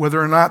know whether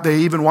or not they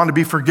even want to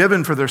be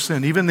forgiven for their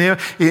sin, even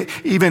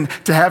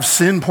to have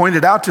sin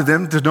pointed out to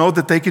them, to know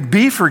that they could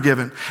be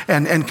forgiven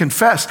and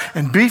confess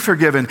and be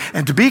forgiven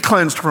and to be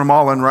cleansed from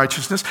all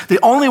unrighteousness, the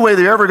only way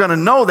they're ever going to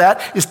know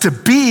that is to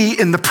be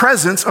in the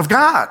presence of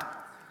God.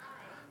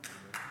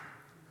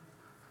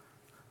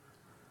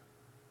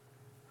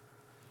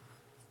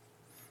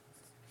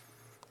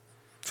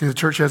 See, the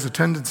church has a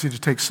tendency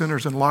to take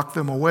sinners and lock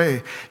them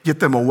away, get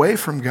them away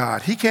from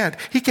God. He can't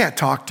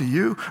talk to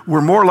you.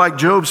 We're more like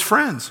Job's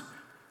friends.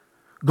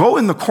 Go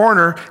in the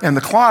corner and the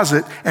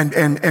closet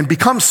and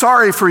become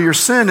sorry for your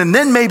sin, and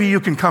then maybe you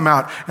can come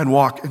out and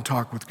walk and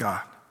talk with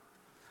God.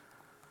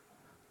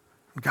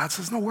 And God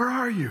says, no, where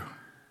are you?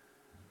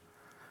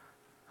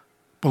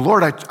 But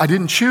Lord, I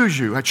didn't choose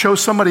you. I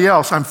chose somebody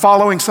else. I'm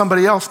following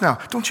somebody else now.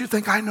 Don't you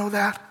think I know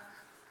that?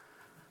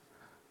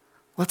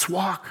 Let's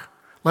walk.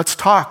 Let's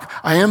talk.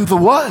 I am the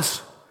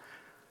was.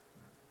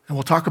 And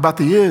we'll talk about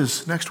the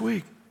is next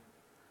week.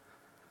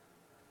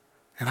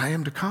 And I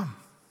am to come.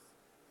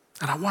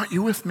 And I want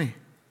you with me.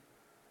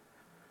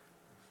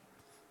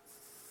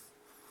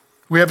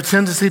 We have a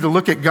tendency to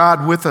look at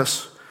God with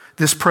us,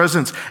 this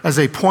presence, as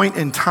a point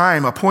in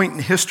time, a point in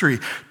history,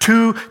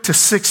 2 to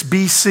 6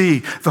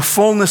 BC, the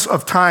fullness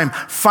of time,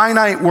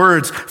 finite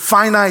words,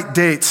 finite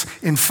dates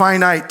in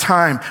finite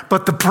time.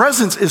 But the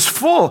presence is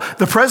full.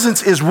 The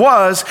presence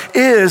was,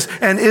 is,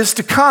 and is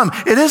to come.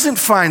 It isn't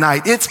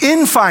finite, it's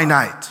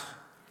infinite.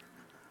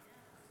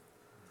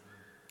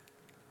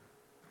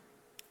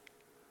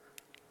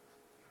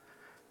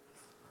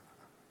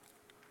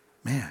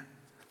 Man.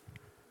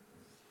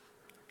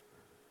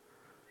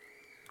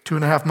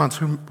 2.5 months,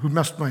 who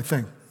messed my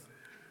thing?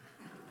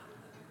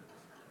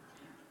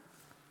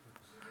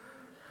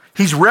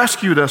 He's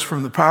rescued us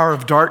from the power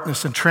of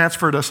darkness and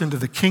transferred us into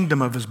the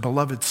kingdom of his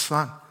beloved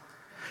Son,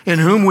 in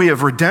whom we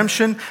have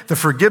redemption, the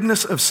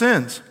forgiveness of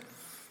sins.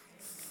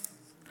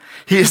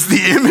 He is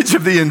the image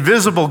of the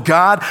invisible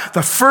God,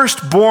 the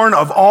firstborn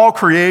of all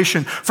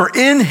creation. For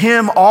in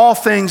him all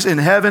things in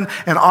heaven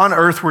and on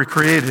earth were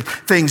created,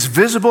 things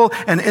visible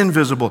and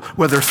invisible,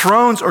 whether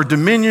thrones or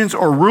dominions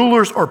or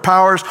rulers or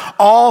powers,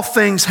 all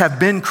things have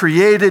been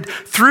created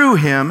through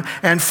him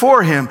and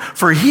for him.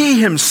 For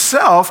he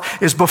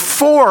himself is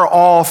before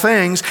all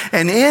things,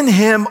 and in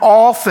him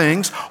all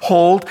things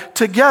hold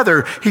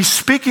together. He's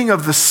speaking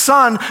of the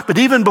Son, but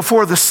even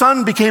before the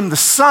Son became the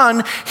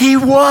Son, he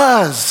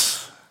was.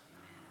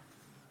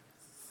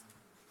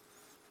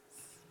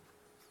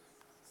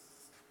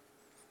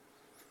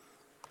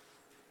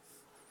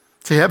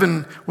 See,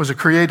 heaven was a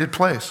created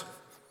place.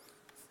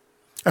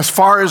 As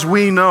far as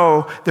we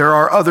know, there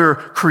are other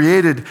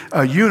created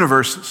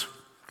universes.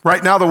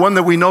 Right now, the one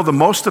that we know the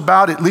most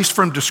about, at least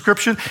from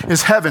description,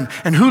 is heaven.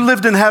 And who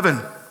lived in heaven?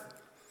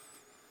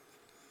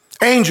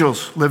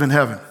 Angels live in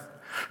heaven.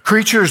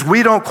 Creatures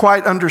we don't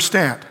quite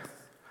understand.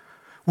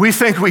 We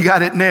think we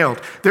got it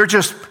nailed. They're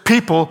just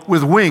people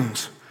with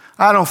wings.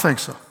 I don't think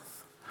so.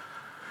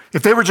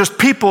 If they were just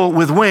people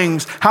with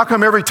wings, how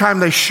come every time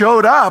they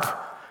showed up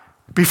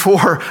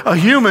before a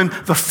human,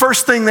 the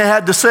first thing they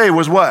had to say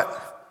was what?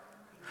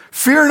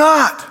 Fear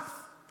not.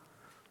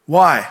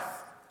 Why?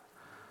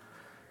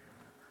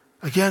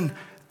 Again,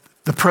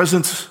 the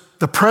presence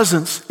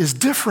is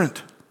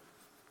different.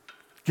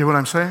 Get what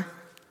I'm saying?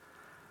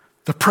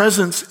 The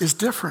presence is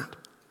different.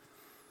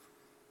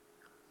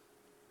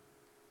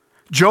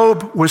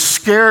 Job was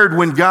scared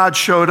when God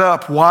showed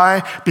up.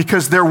 Why?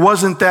 Because there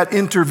wasn't that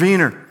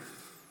intervener.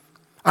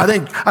 I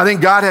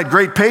think God had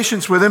great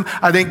patience with him.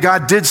 I think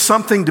God did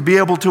something to be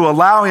able to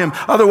allow him.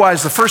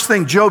 Otherwise, the first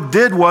thing Job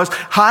did was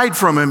hide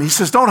from him. He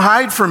says, don't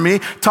hide from me,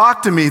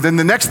 talk to me. Then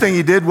the next thing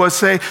he did was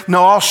say,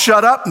 no, I'll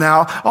shut up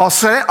now. I'll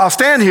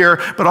stand here,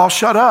 but I'll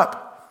shut up.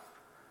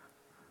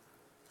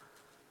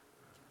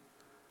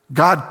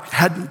 God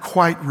hadn't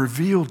quite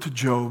revealed to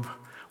Job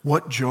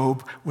what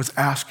Job was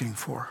asking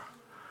for.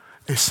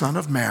 A son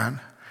of man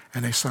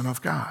and a son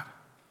of God.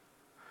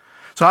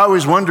 So I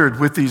always wondered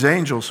with these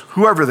angels,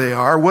 whoever they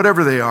are,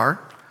 whatever they are,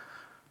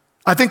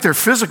 I think they're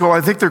physical, I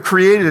think they're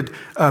created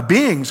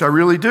beings, I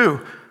really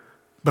do.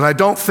 But I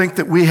don't think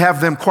that we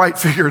have them quite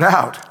figured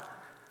out.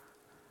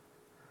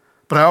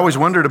 But I always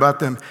wondered about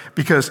them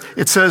because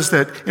it says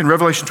that in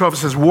Revelation 12, it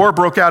says, war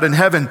broke out in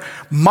heaven.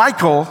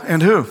 Michael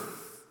and who?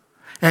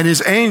 And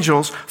his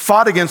angels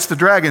fought against the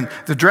dragon.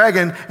 The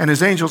dragon and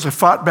his angels have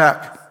fought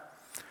back.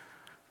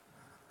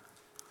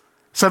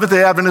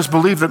 Seventh-day Adventists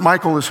believe that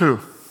Michael is who?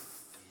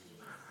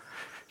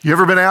 You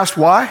ever been asked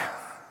why?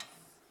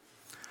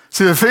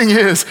 See, the thing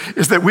is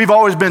that we've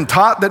always been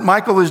taught that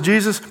Michael is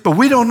Jesus, but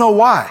we don't know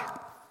why.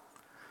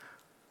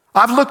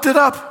 I've looked it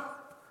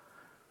up.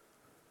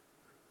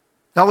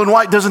 Ellen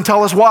White doesn't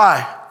tell us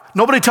why.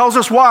 Nobody tells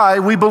us why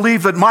we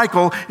believe that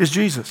Michael is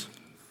Jesus.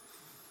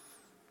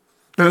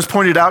 And it's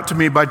pointed out to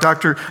me by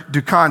Dr.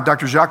 Ducan,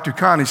 Dr. Jacques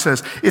Ducan. He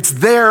says, it's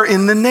there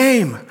in the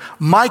name,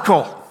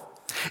 Michael.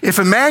 If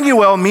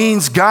Emmanuel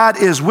means God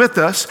is with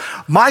us,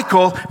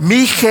 Michael,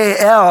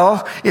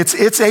 Michael,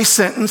 it's a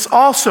sentence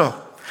also.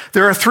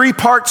 There are three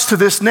parts to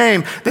this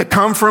name that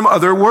come from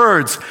other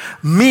words.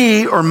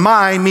 Me or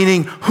my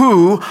meaning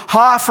who,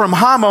 ha from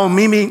homo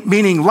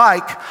meaning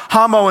like,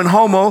 homo and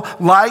homo,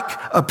 like,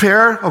 a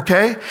pair,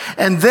 okay?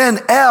 And then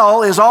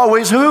El is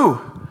always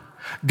who?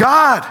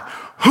 God.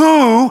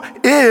 Who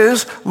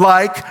is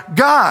like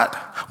God?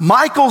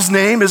 Michael's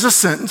name is a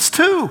sentence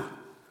too.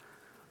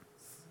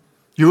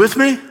 You with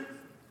me?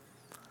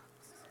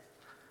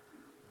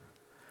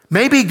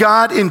 Maybe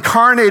God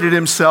incarnated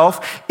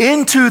himself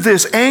into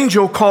this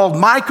angel called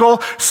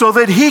Michael so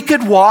that he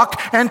could walk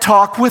and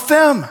talk with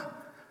them.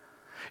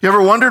 You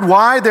ever wondered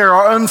why there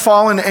are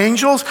unfallen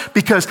angels?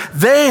 Because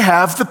they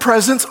have the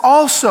presence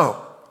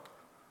also.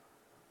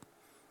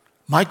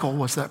 Michael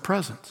was that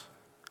presence.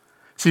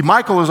 See,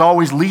 Michael is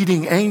always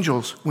leading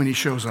angels when he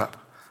shows up.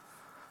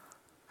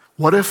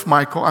 What if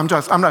Michael, I'm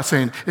not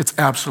saying it's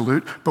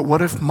absolute, but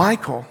what if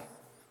Michael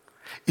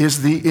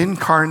is the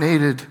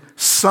incarnated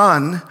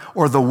son,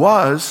 or the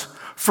was,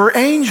 for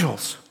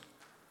angels?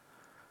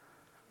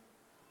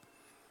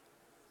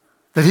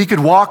 That he could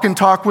walk and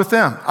talk with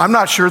them. I'm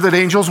not sure that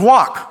angels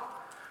walk.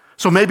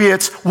 So maybe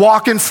it's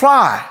walk and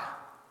fly.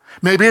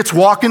 Maybe it's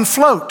walk and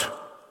float.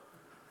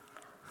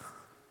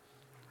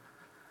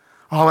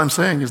 All I'm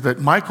saying is that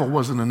Michael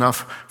wasn't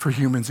enough for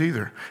humans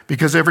either.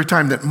 Because every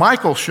time that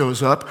Michael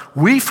shows up,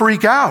 we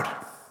freak out.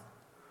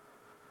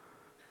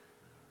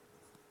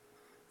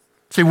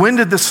 See, when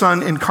did the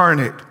Son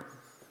incarnate?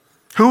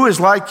 Who is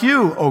like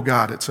you, O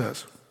God, it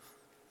says.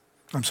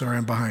 I'm sorry,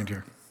 I'm behind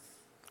here.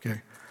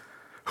 Okay.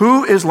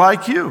 Who is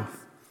like you?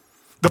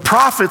 The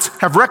prophets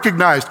have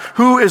recognized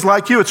who is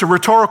like you. It's a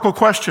rhetorical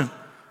question.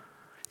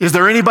 Is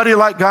there anybody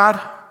like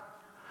God?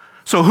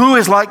 So who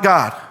is like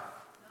God?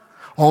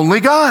 Only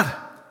God.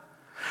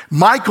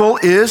 Michael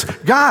is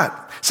God.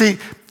 See,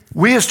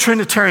 we as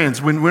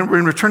Trinitarians, when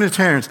we're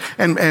Trinitarians,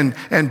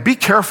 and be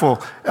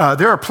careful,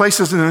 there are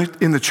places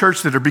in the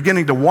church that are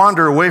beginning to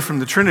wander away from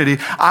the Trinity.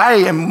 I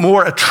am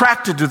more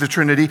attracted to the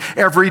Trinity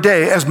every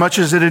day as much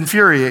as it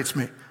infuriates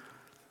me.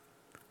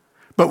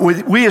 But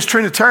we as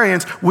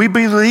Trinitarians, we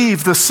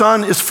believe the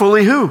Son is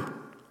fully who?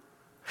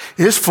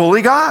 Is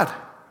fully God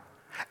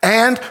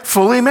and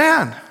fully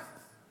man.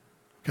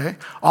 Okay?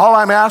 All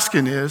I'm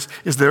asking is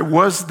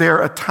was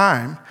there a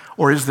time,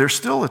 or is there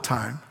still a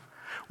time,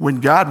 when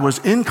God was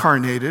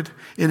incarnated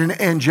in an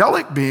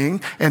angelic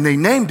being, and they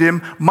named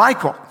him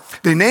Michael.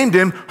 They named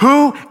him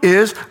who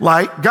is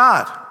like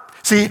God.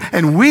 See,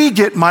 and we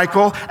get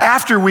Michael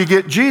after we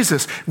get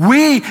Jesus.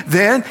 We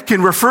then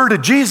can refer to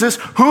Jesus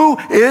who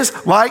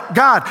is like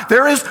God.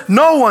 There is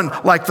no one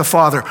like the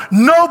Father.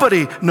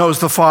 Nobody knows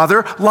the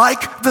Father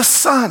like the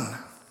Son.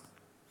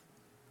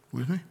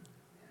 With me?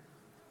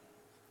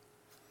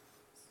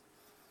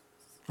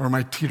 Or am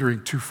I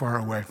teetering too far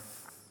away?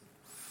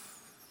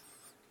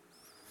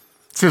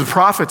 See, the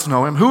prophets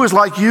know him. Who is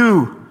like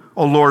you,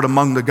 O Lord,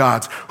 among the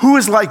gods? Who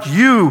is like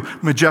you,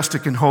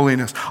 majestic in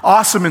holiness,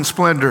 awesome in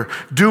splendor,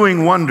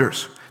 doing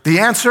wonders? The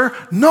answer,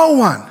 no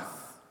one.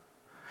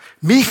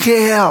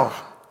 Michael,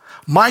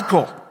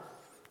 Michael.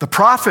 The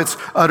prophets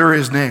utter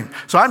his name.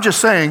 So I'm just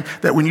saying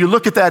that when you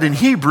look at that in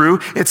Hebrew,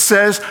 it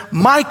says,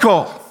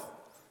 Michael,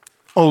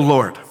 O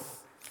Lord,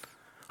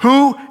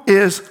 who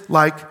is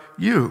like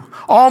you?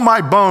 All my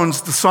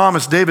bones, the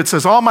psalmist David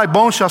says, all my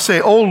bones shall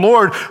say, O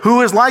Lord,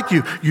 who is like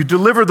you? You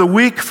deliver the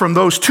weak from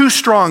those too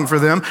strong for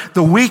them,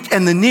 the weak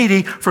and the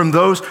needy from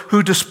those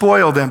who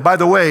despoil them. By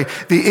the way,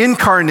 the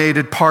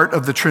incarnated part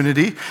of the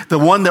Trinity, the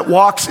one that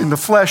walks in the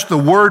flesh, the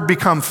Word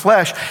become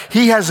flesh,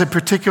 he has a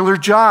particular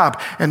job.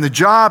 And the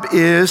job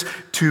is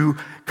to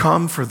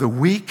come for the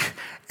weak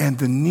and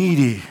the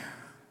needy,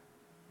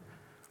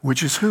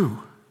 which is who?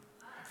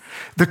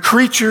 The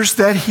creatures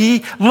that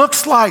he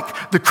looks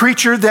like, the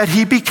creature that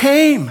he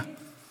became.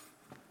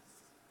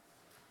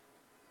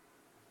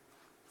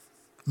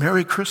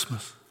 Merry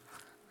Christmas.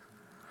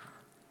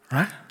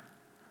 Right?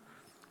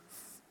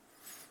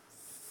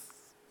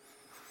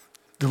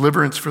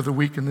 Deliverance for the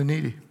weak and the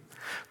needy.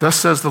 Thus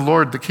says the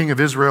Lord, the King of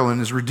Israel, and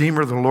his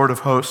Redeemer, the Lord of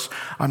hosts,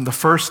 I'm the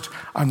first,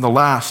 I'm the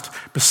last.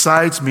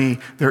 Besides me,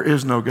 there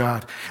is no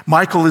God.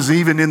 Michael is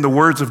even in the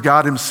words of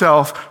God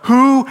himself,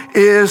 who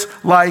is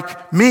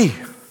like me?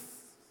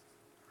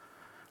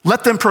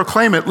 Let them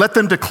proclaim it, let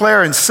them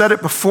declare and set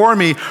it before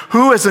me.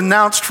 Who has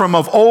announced from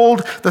of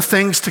old the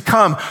things to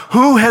come?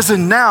 Who has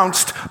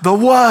announced the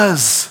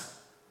was?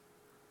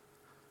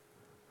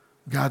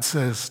 God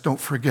says, don't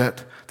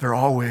forget, there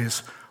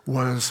always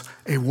was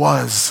a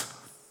was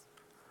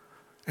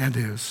and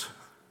is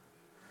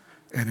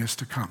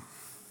to come.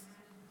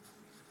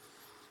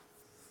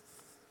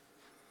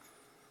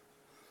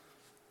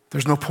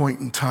 There's no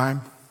point in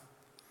time.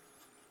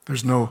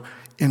 There's no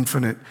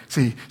infinite.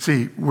 See,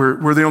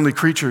 we're the only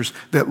creatures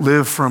that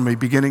live from a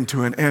beginning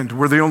to an end.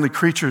 We're the only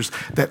creatures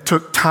that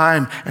took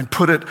time and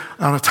put it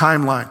on a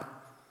timeline.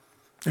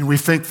 And we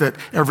think that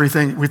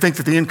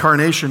the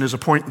incarnation is a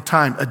point in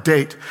time, a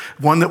date,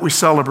 one that we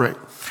celebrate.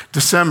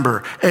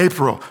 December,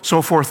 April,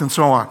 so forth and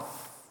so on.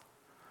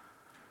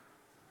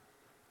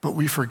 But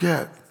we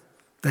forget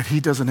that he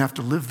doesn't have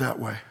to live that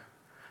way.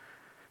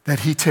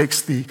 That he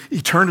takes the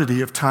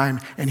eternity of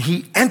time and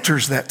he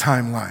enters that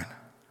timeline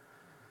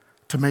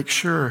to make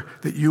sure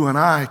that you and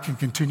I can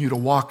continue to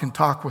walk and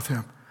talk with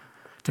him,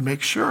 to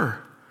make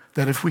sure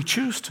that if we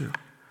choose to,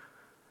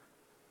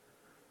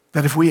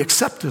 that if we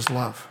accept his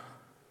love,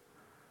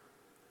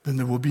 then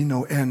there will be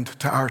no end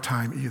to our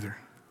time either.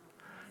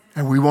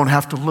 And we won't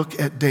have to look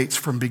at dates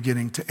from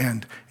beginning to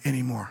end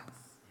anymore.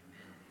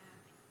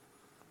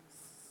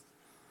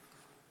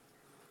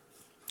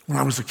 When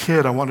I was a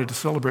kid, I wanted to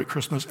celebrate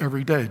Christmas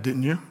every day,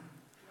 didn't you?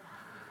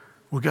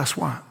 Well, guess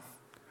what?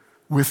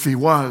 With the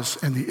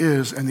was and the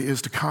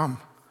is to come,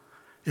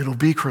 it'll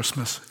be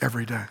Christmas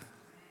every day.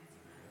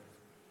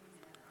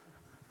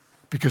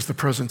 Because the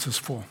presence is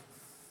full.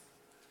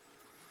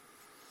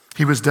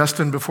 He was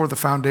destined before the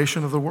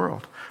foundation of the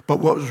world, but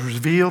what was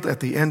revealed at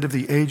the end of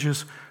the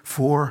ages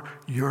for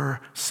your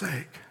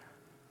sake.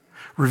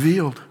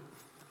 Revealed.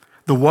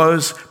 The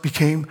was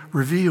became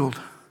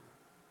revealed.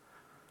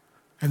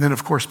 And then,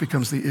 of course,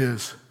 becomes the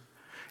is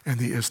and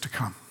the is to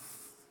come.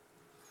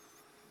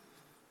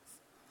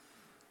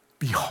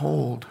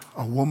 Behold,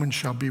 a woman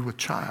shall be with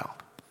child,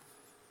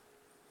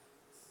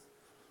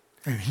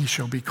 and he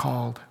shall be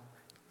called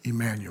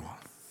Emmanuel,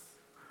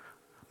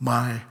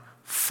 my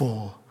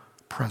full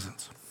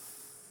presence.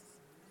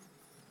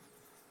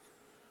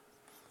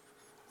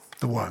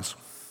 The was.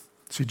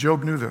 See,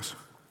 Job knew this.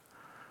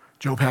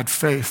 Job had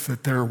faith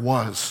that there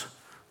was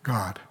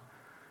God,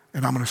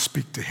 and I'm going to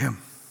speak to him.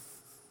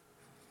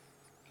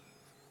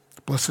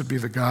 Blessed be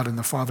the God and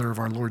the Father of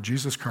our Lord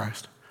Jesus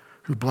Christ,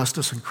 who blessed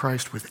us in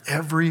Christ with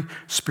every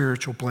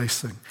spiritual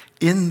blessing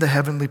in the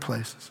heavenly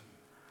places,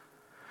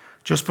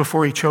 just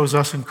before he chose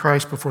us in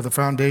Christ before the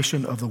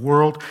foundation of the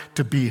world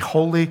to be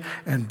holy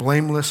and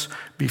blameless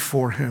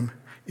before him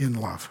in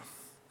love.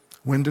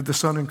 When did the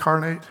Son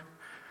incarnate?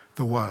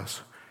 The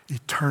was,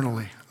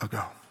 eternally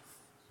ago.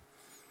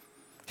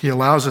 He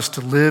allows us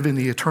to live in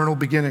the eternal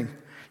beginning,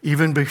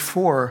 even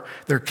before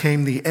there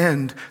came the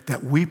end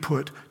that we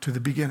put to the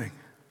beginning.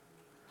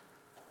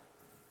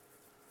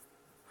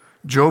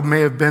 Job may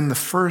have been the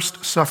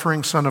first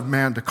suffering Son of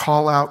Man to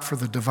call out for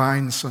the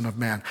divine Son of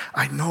Man.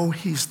 I know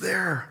he's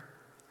there.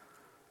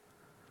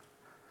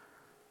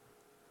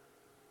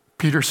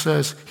 Peter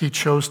says he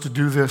chose to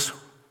do this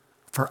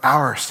for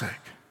our sake.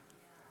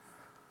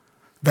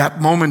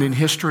 That moment in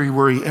history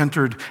where he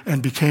entered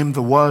and became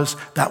the was,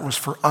 that was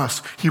for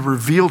us. He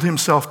revealed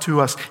himself to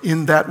us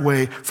in that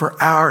way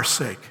for our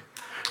sake.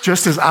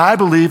 Just as I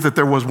believe that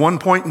there was one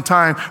point in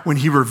time when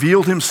he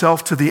revealed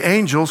himself to the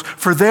angels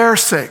for their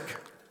sake.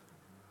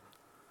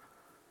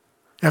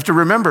 You have to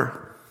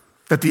remember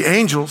that the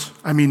angels,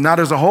 not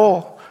as a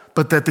whole,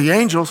 but that the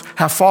angels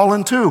have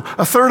fallen too,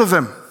 a third of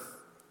them.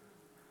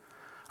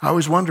 I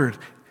always wondered,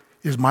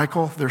 is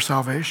Michael their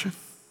salvation?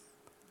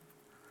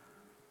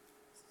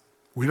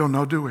 We don't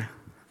know, do we?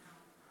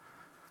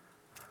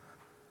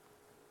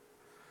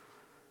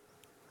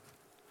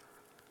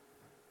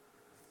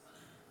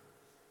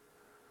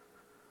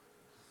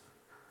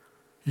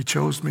 He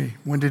chose me.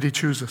 When did he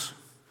choose us?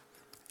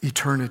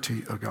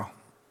 Eternity ago.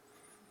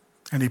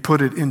 And he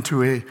put it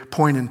into a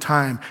point in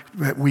time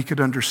that we could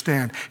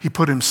understand. He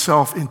put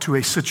himself into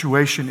a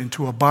situation,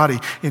 into a body,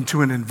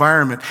 into an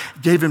environment,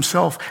 gave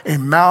himself a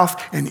mouth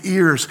and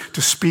ears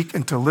to speak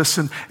and to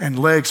listen, and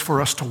legs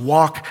for us to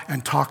walk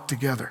and talk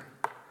together.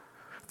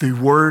 The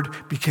Word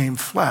became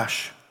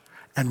flesh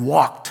and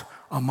walked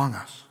among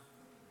us.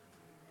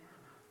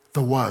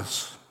 The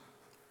was.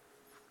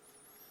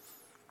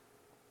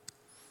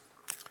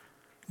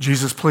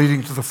 Jesus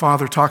pleading to the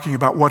Father, talking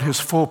about what his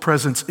full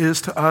presence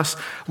is to us.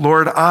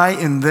 Lord, I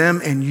in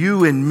them and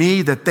you in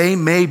me, that they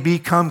may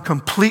become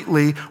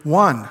completely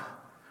one,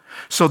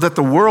 so that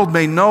the world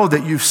may know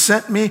that you've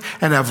sent me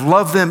and have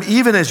loved them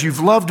even as you've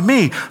loved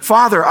me.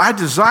 Father, I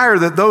desire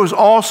that those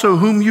also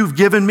whom you've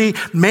given me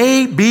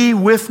may be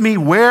with me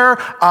where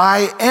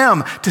I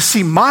am, to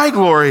see my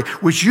glory,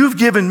 which you've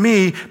given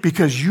me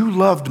because you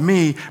loved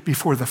me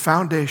before the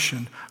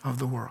foundation of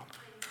the world.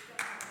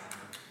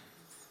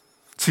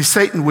 See,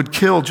 Satan would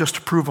kill just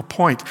to prove a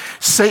point.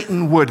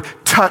 Satan would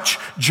touch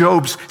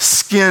Job's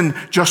skin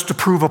just to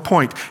prove a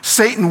point.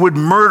 Satan would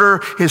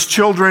murder his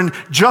children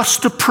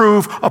just to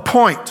prove a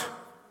point.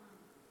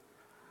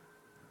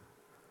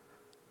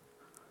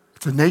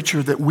 It's a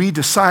nature that we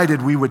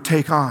decided we would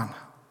take on.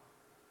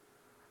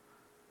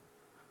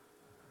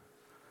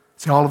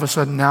 See, all of a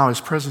sudden now his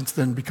presence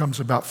then becomes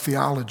about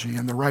theology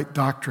and the right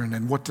doctrine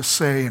and what to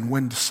say and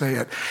when to say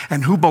it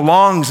and who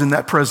belongs in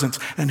that presence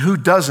and who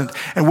doesn't,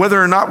 and whether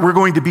or not we're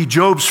going to be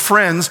Job's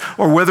friends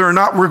or whether or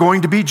not we're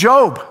going to be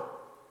Job,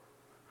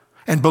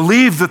 and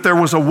believe that there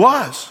was a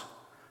was,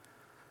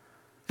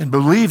 and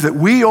believe that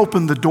we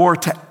open the door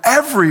to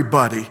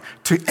everybody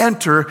to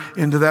enter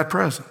into that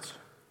presence.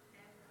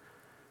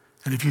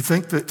 And if you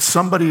think that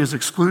somebody is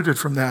excluded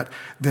from that,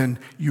 then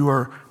you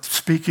are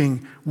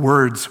speaking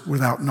words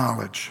without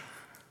knowledge.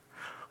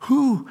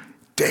 Who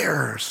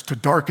dares to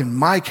darken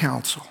my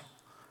counsel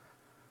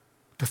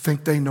to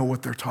think they know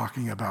what they're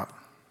talking about?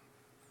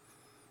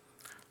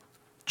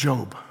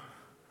 Job,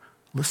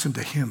 listen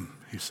to him,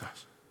 he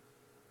says.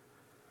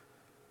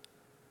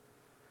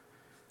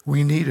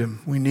 We need him.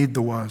 We need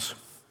the was,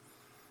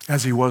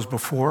 as he was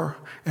before,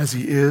 as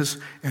he is,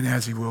 and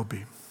as he will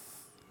be.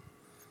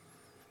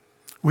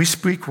 We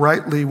speak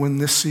rightly when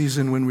this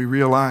season, when we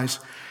realize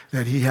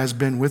that he has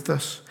been with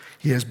us,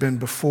 he has been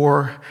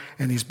before,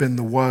 and he's been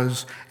the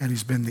was, and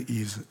he's been the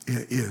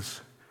is,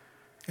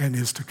 and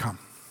is to come.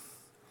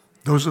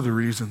 Those are the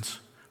reasons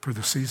for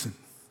the season.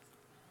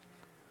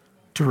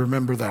 To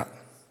remember that.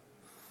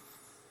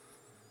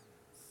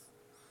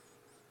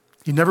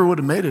 He never would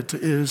have made it to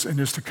is and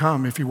is to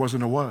come if he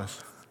wasn't a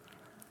was.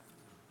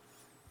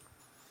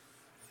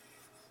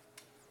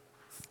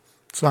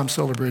 So I'm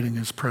celebrating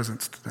his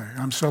presence today.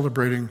 I'm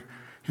celebrating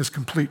his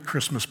complete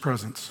Christmas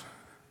presence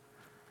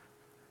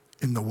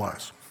in the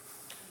was.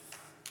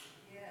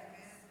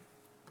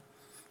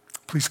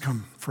 Please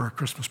come for our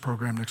Christmas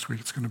program next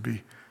week. It's going to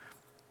be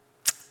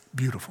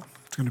beautiful.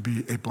 It's going to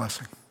be a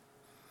blessing.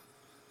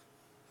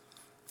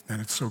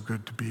 And it's so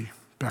good to be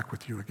back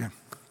with you again.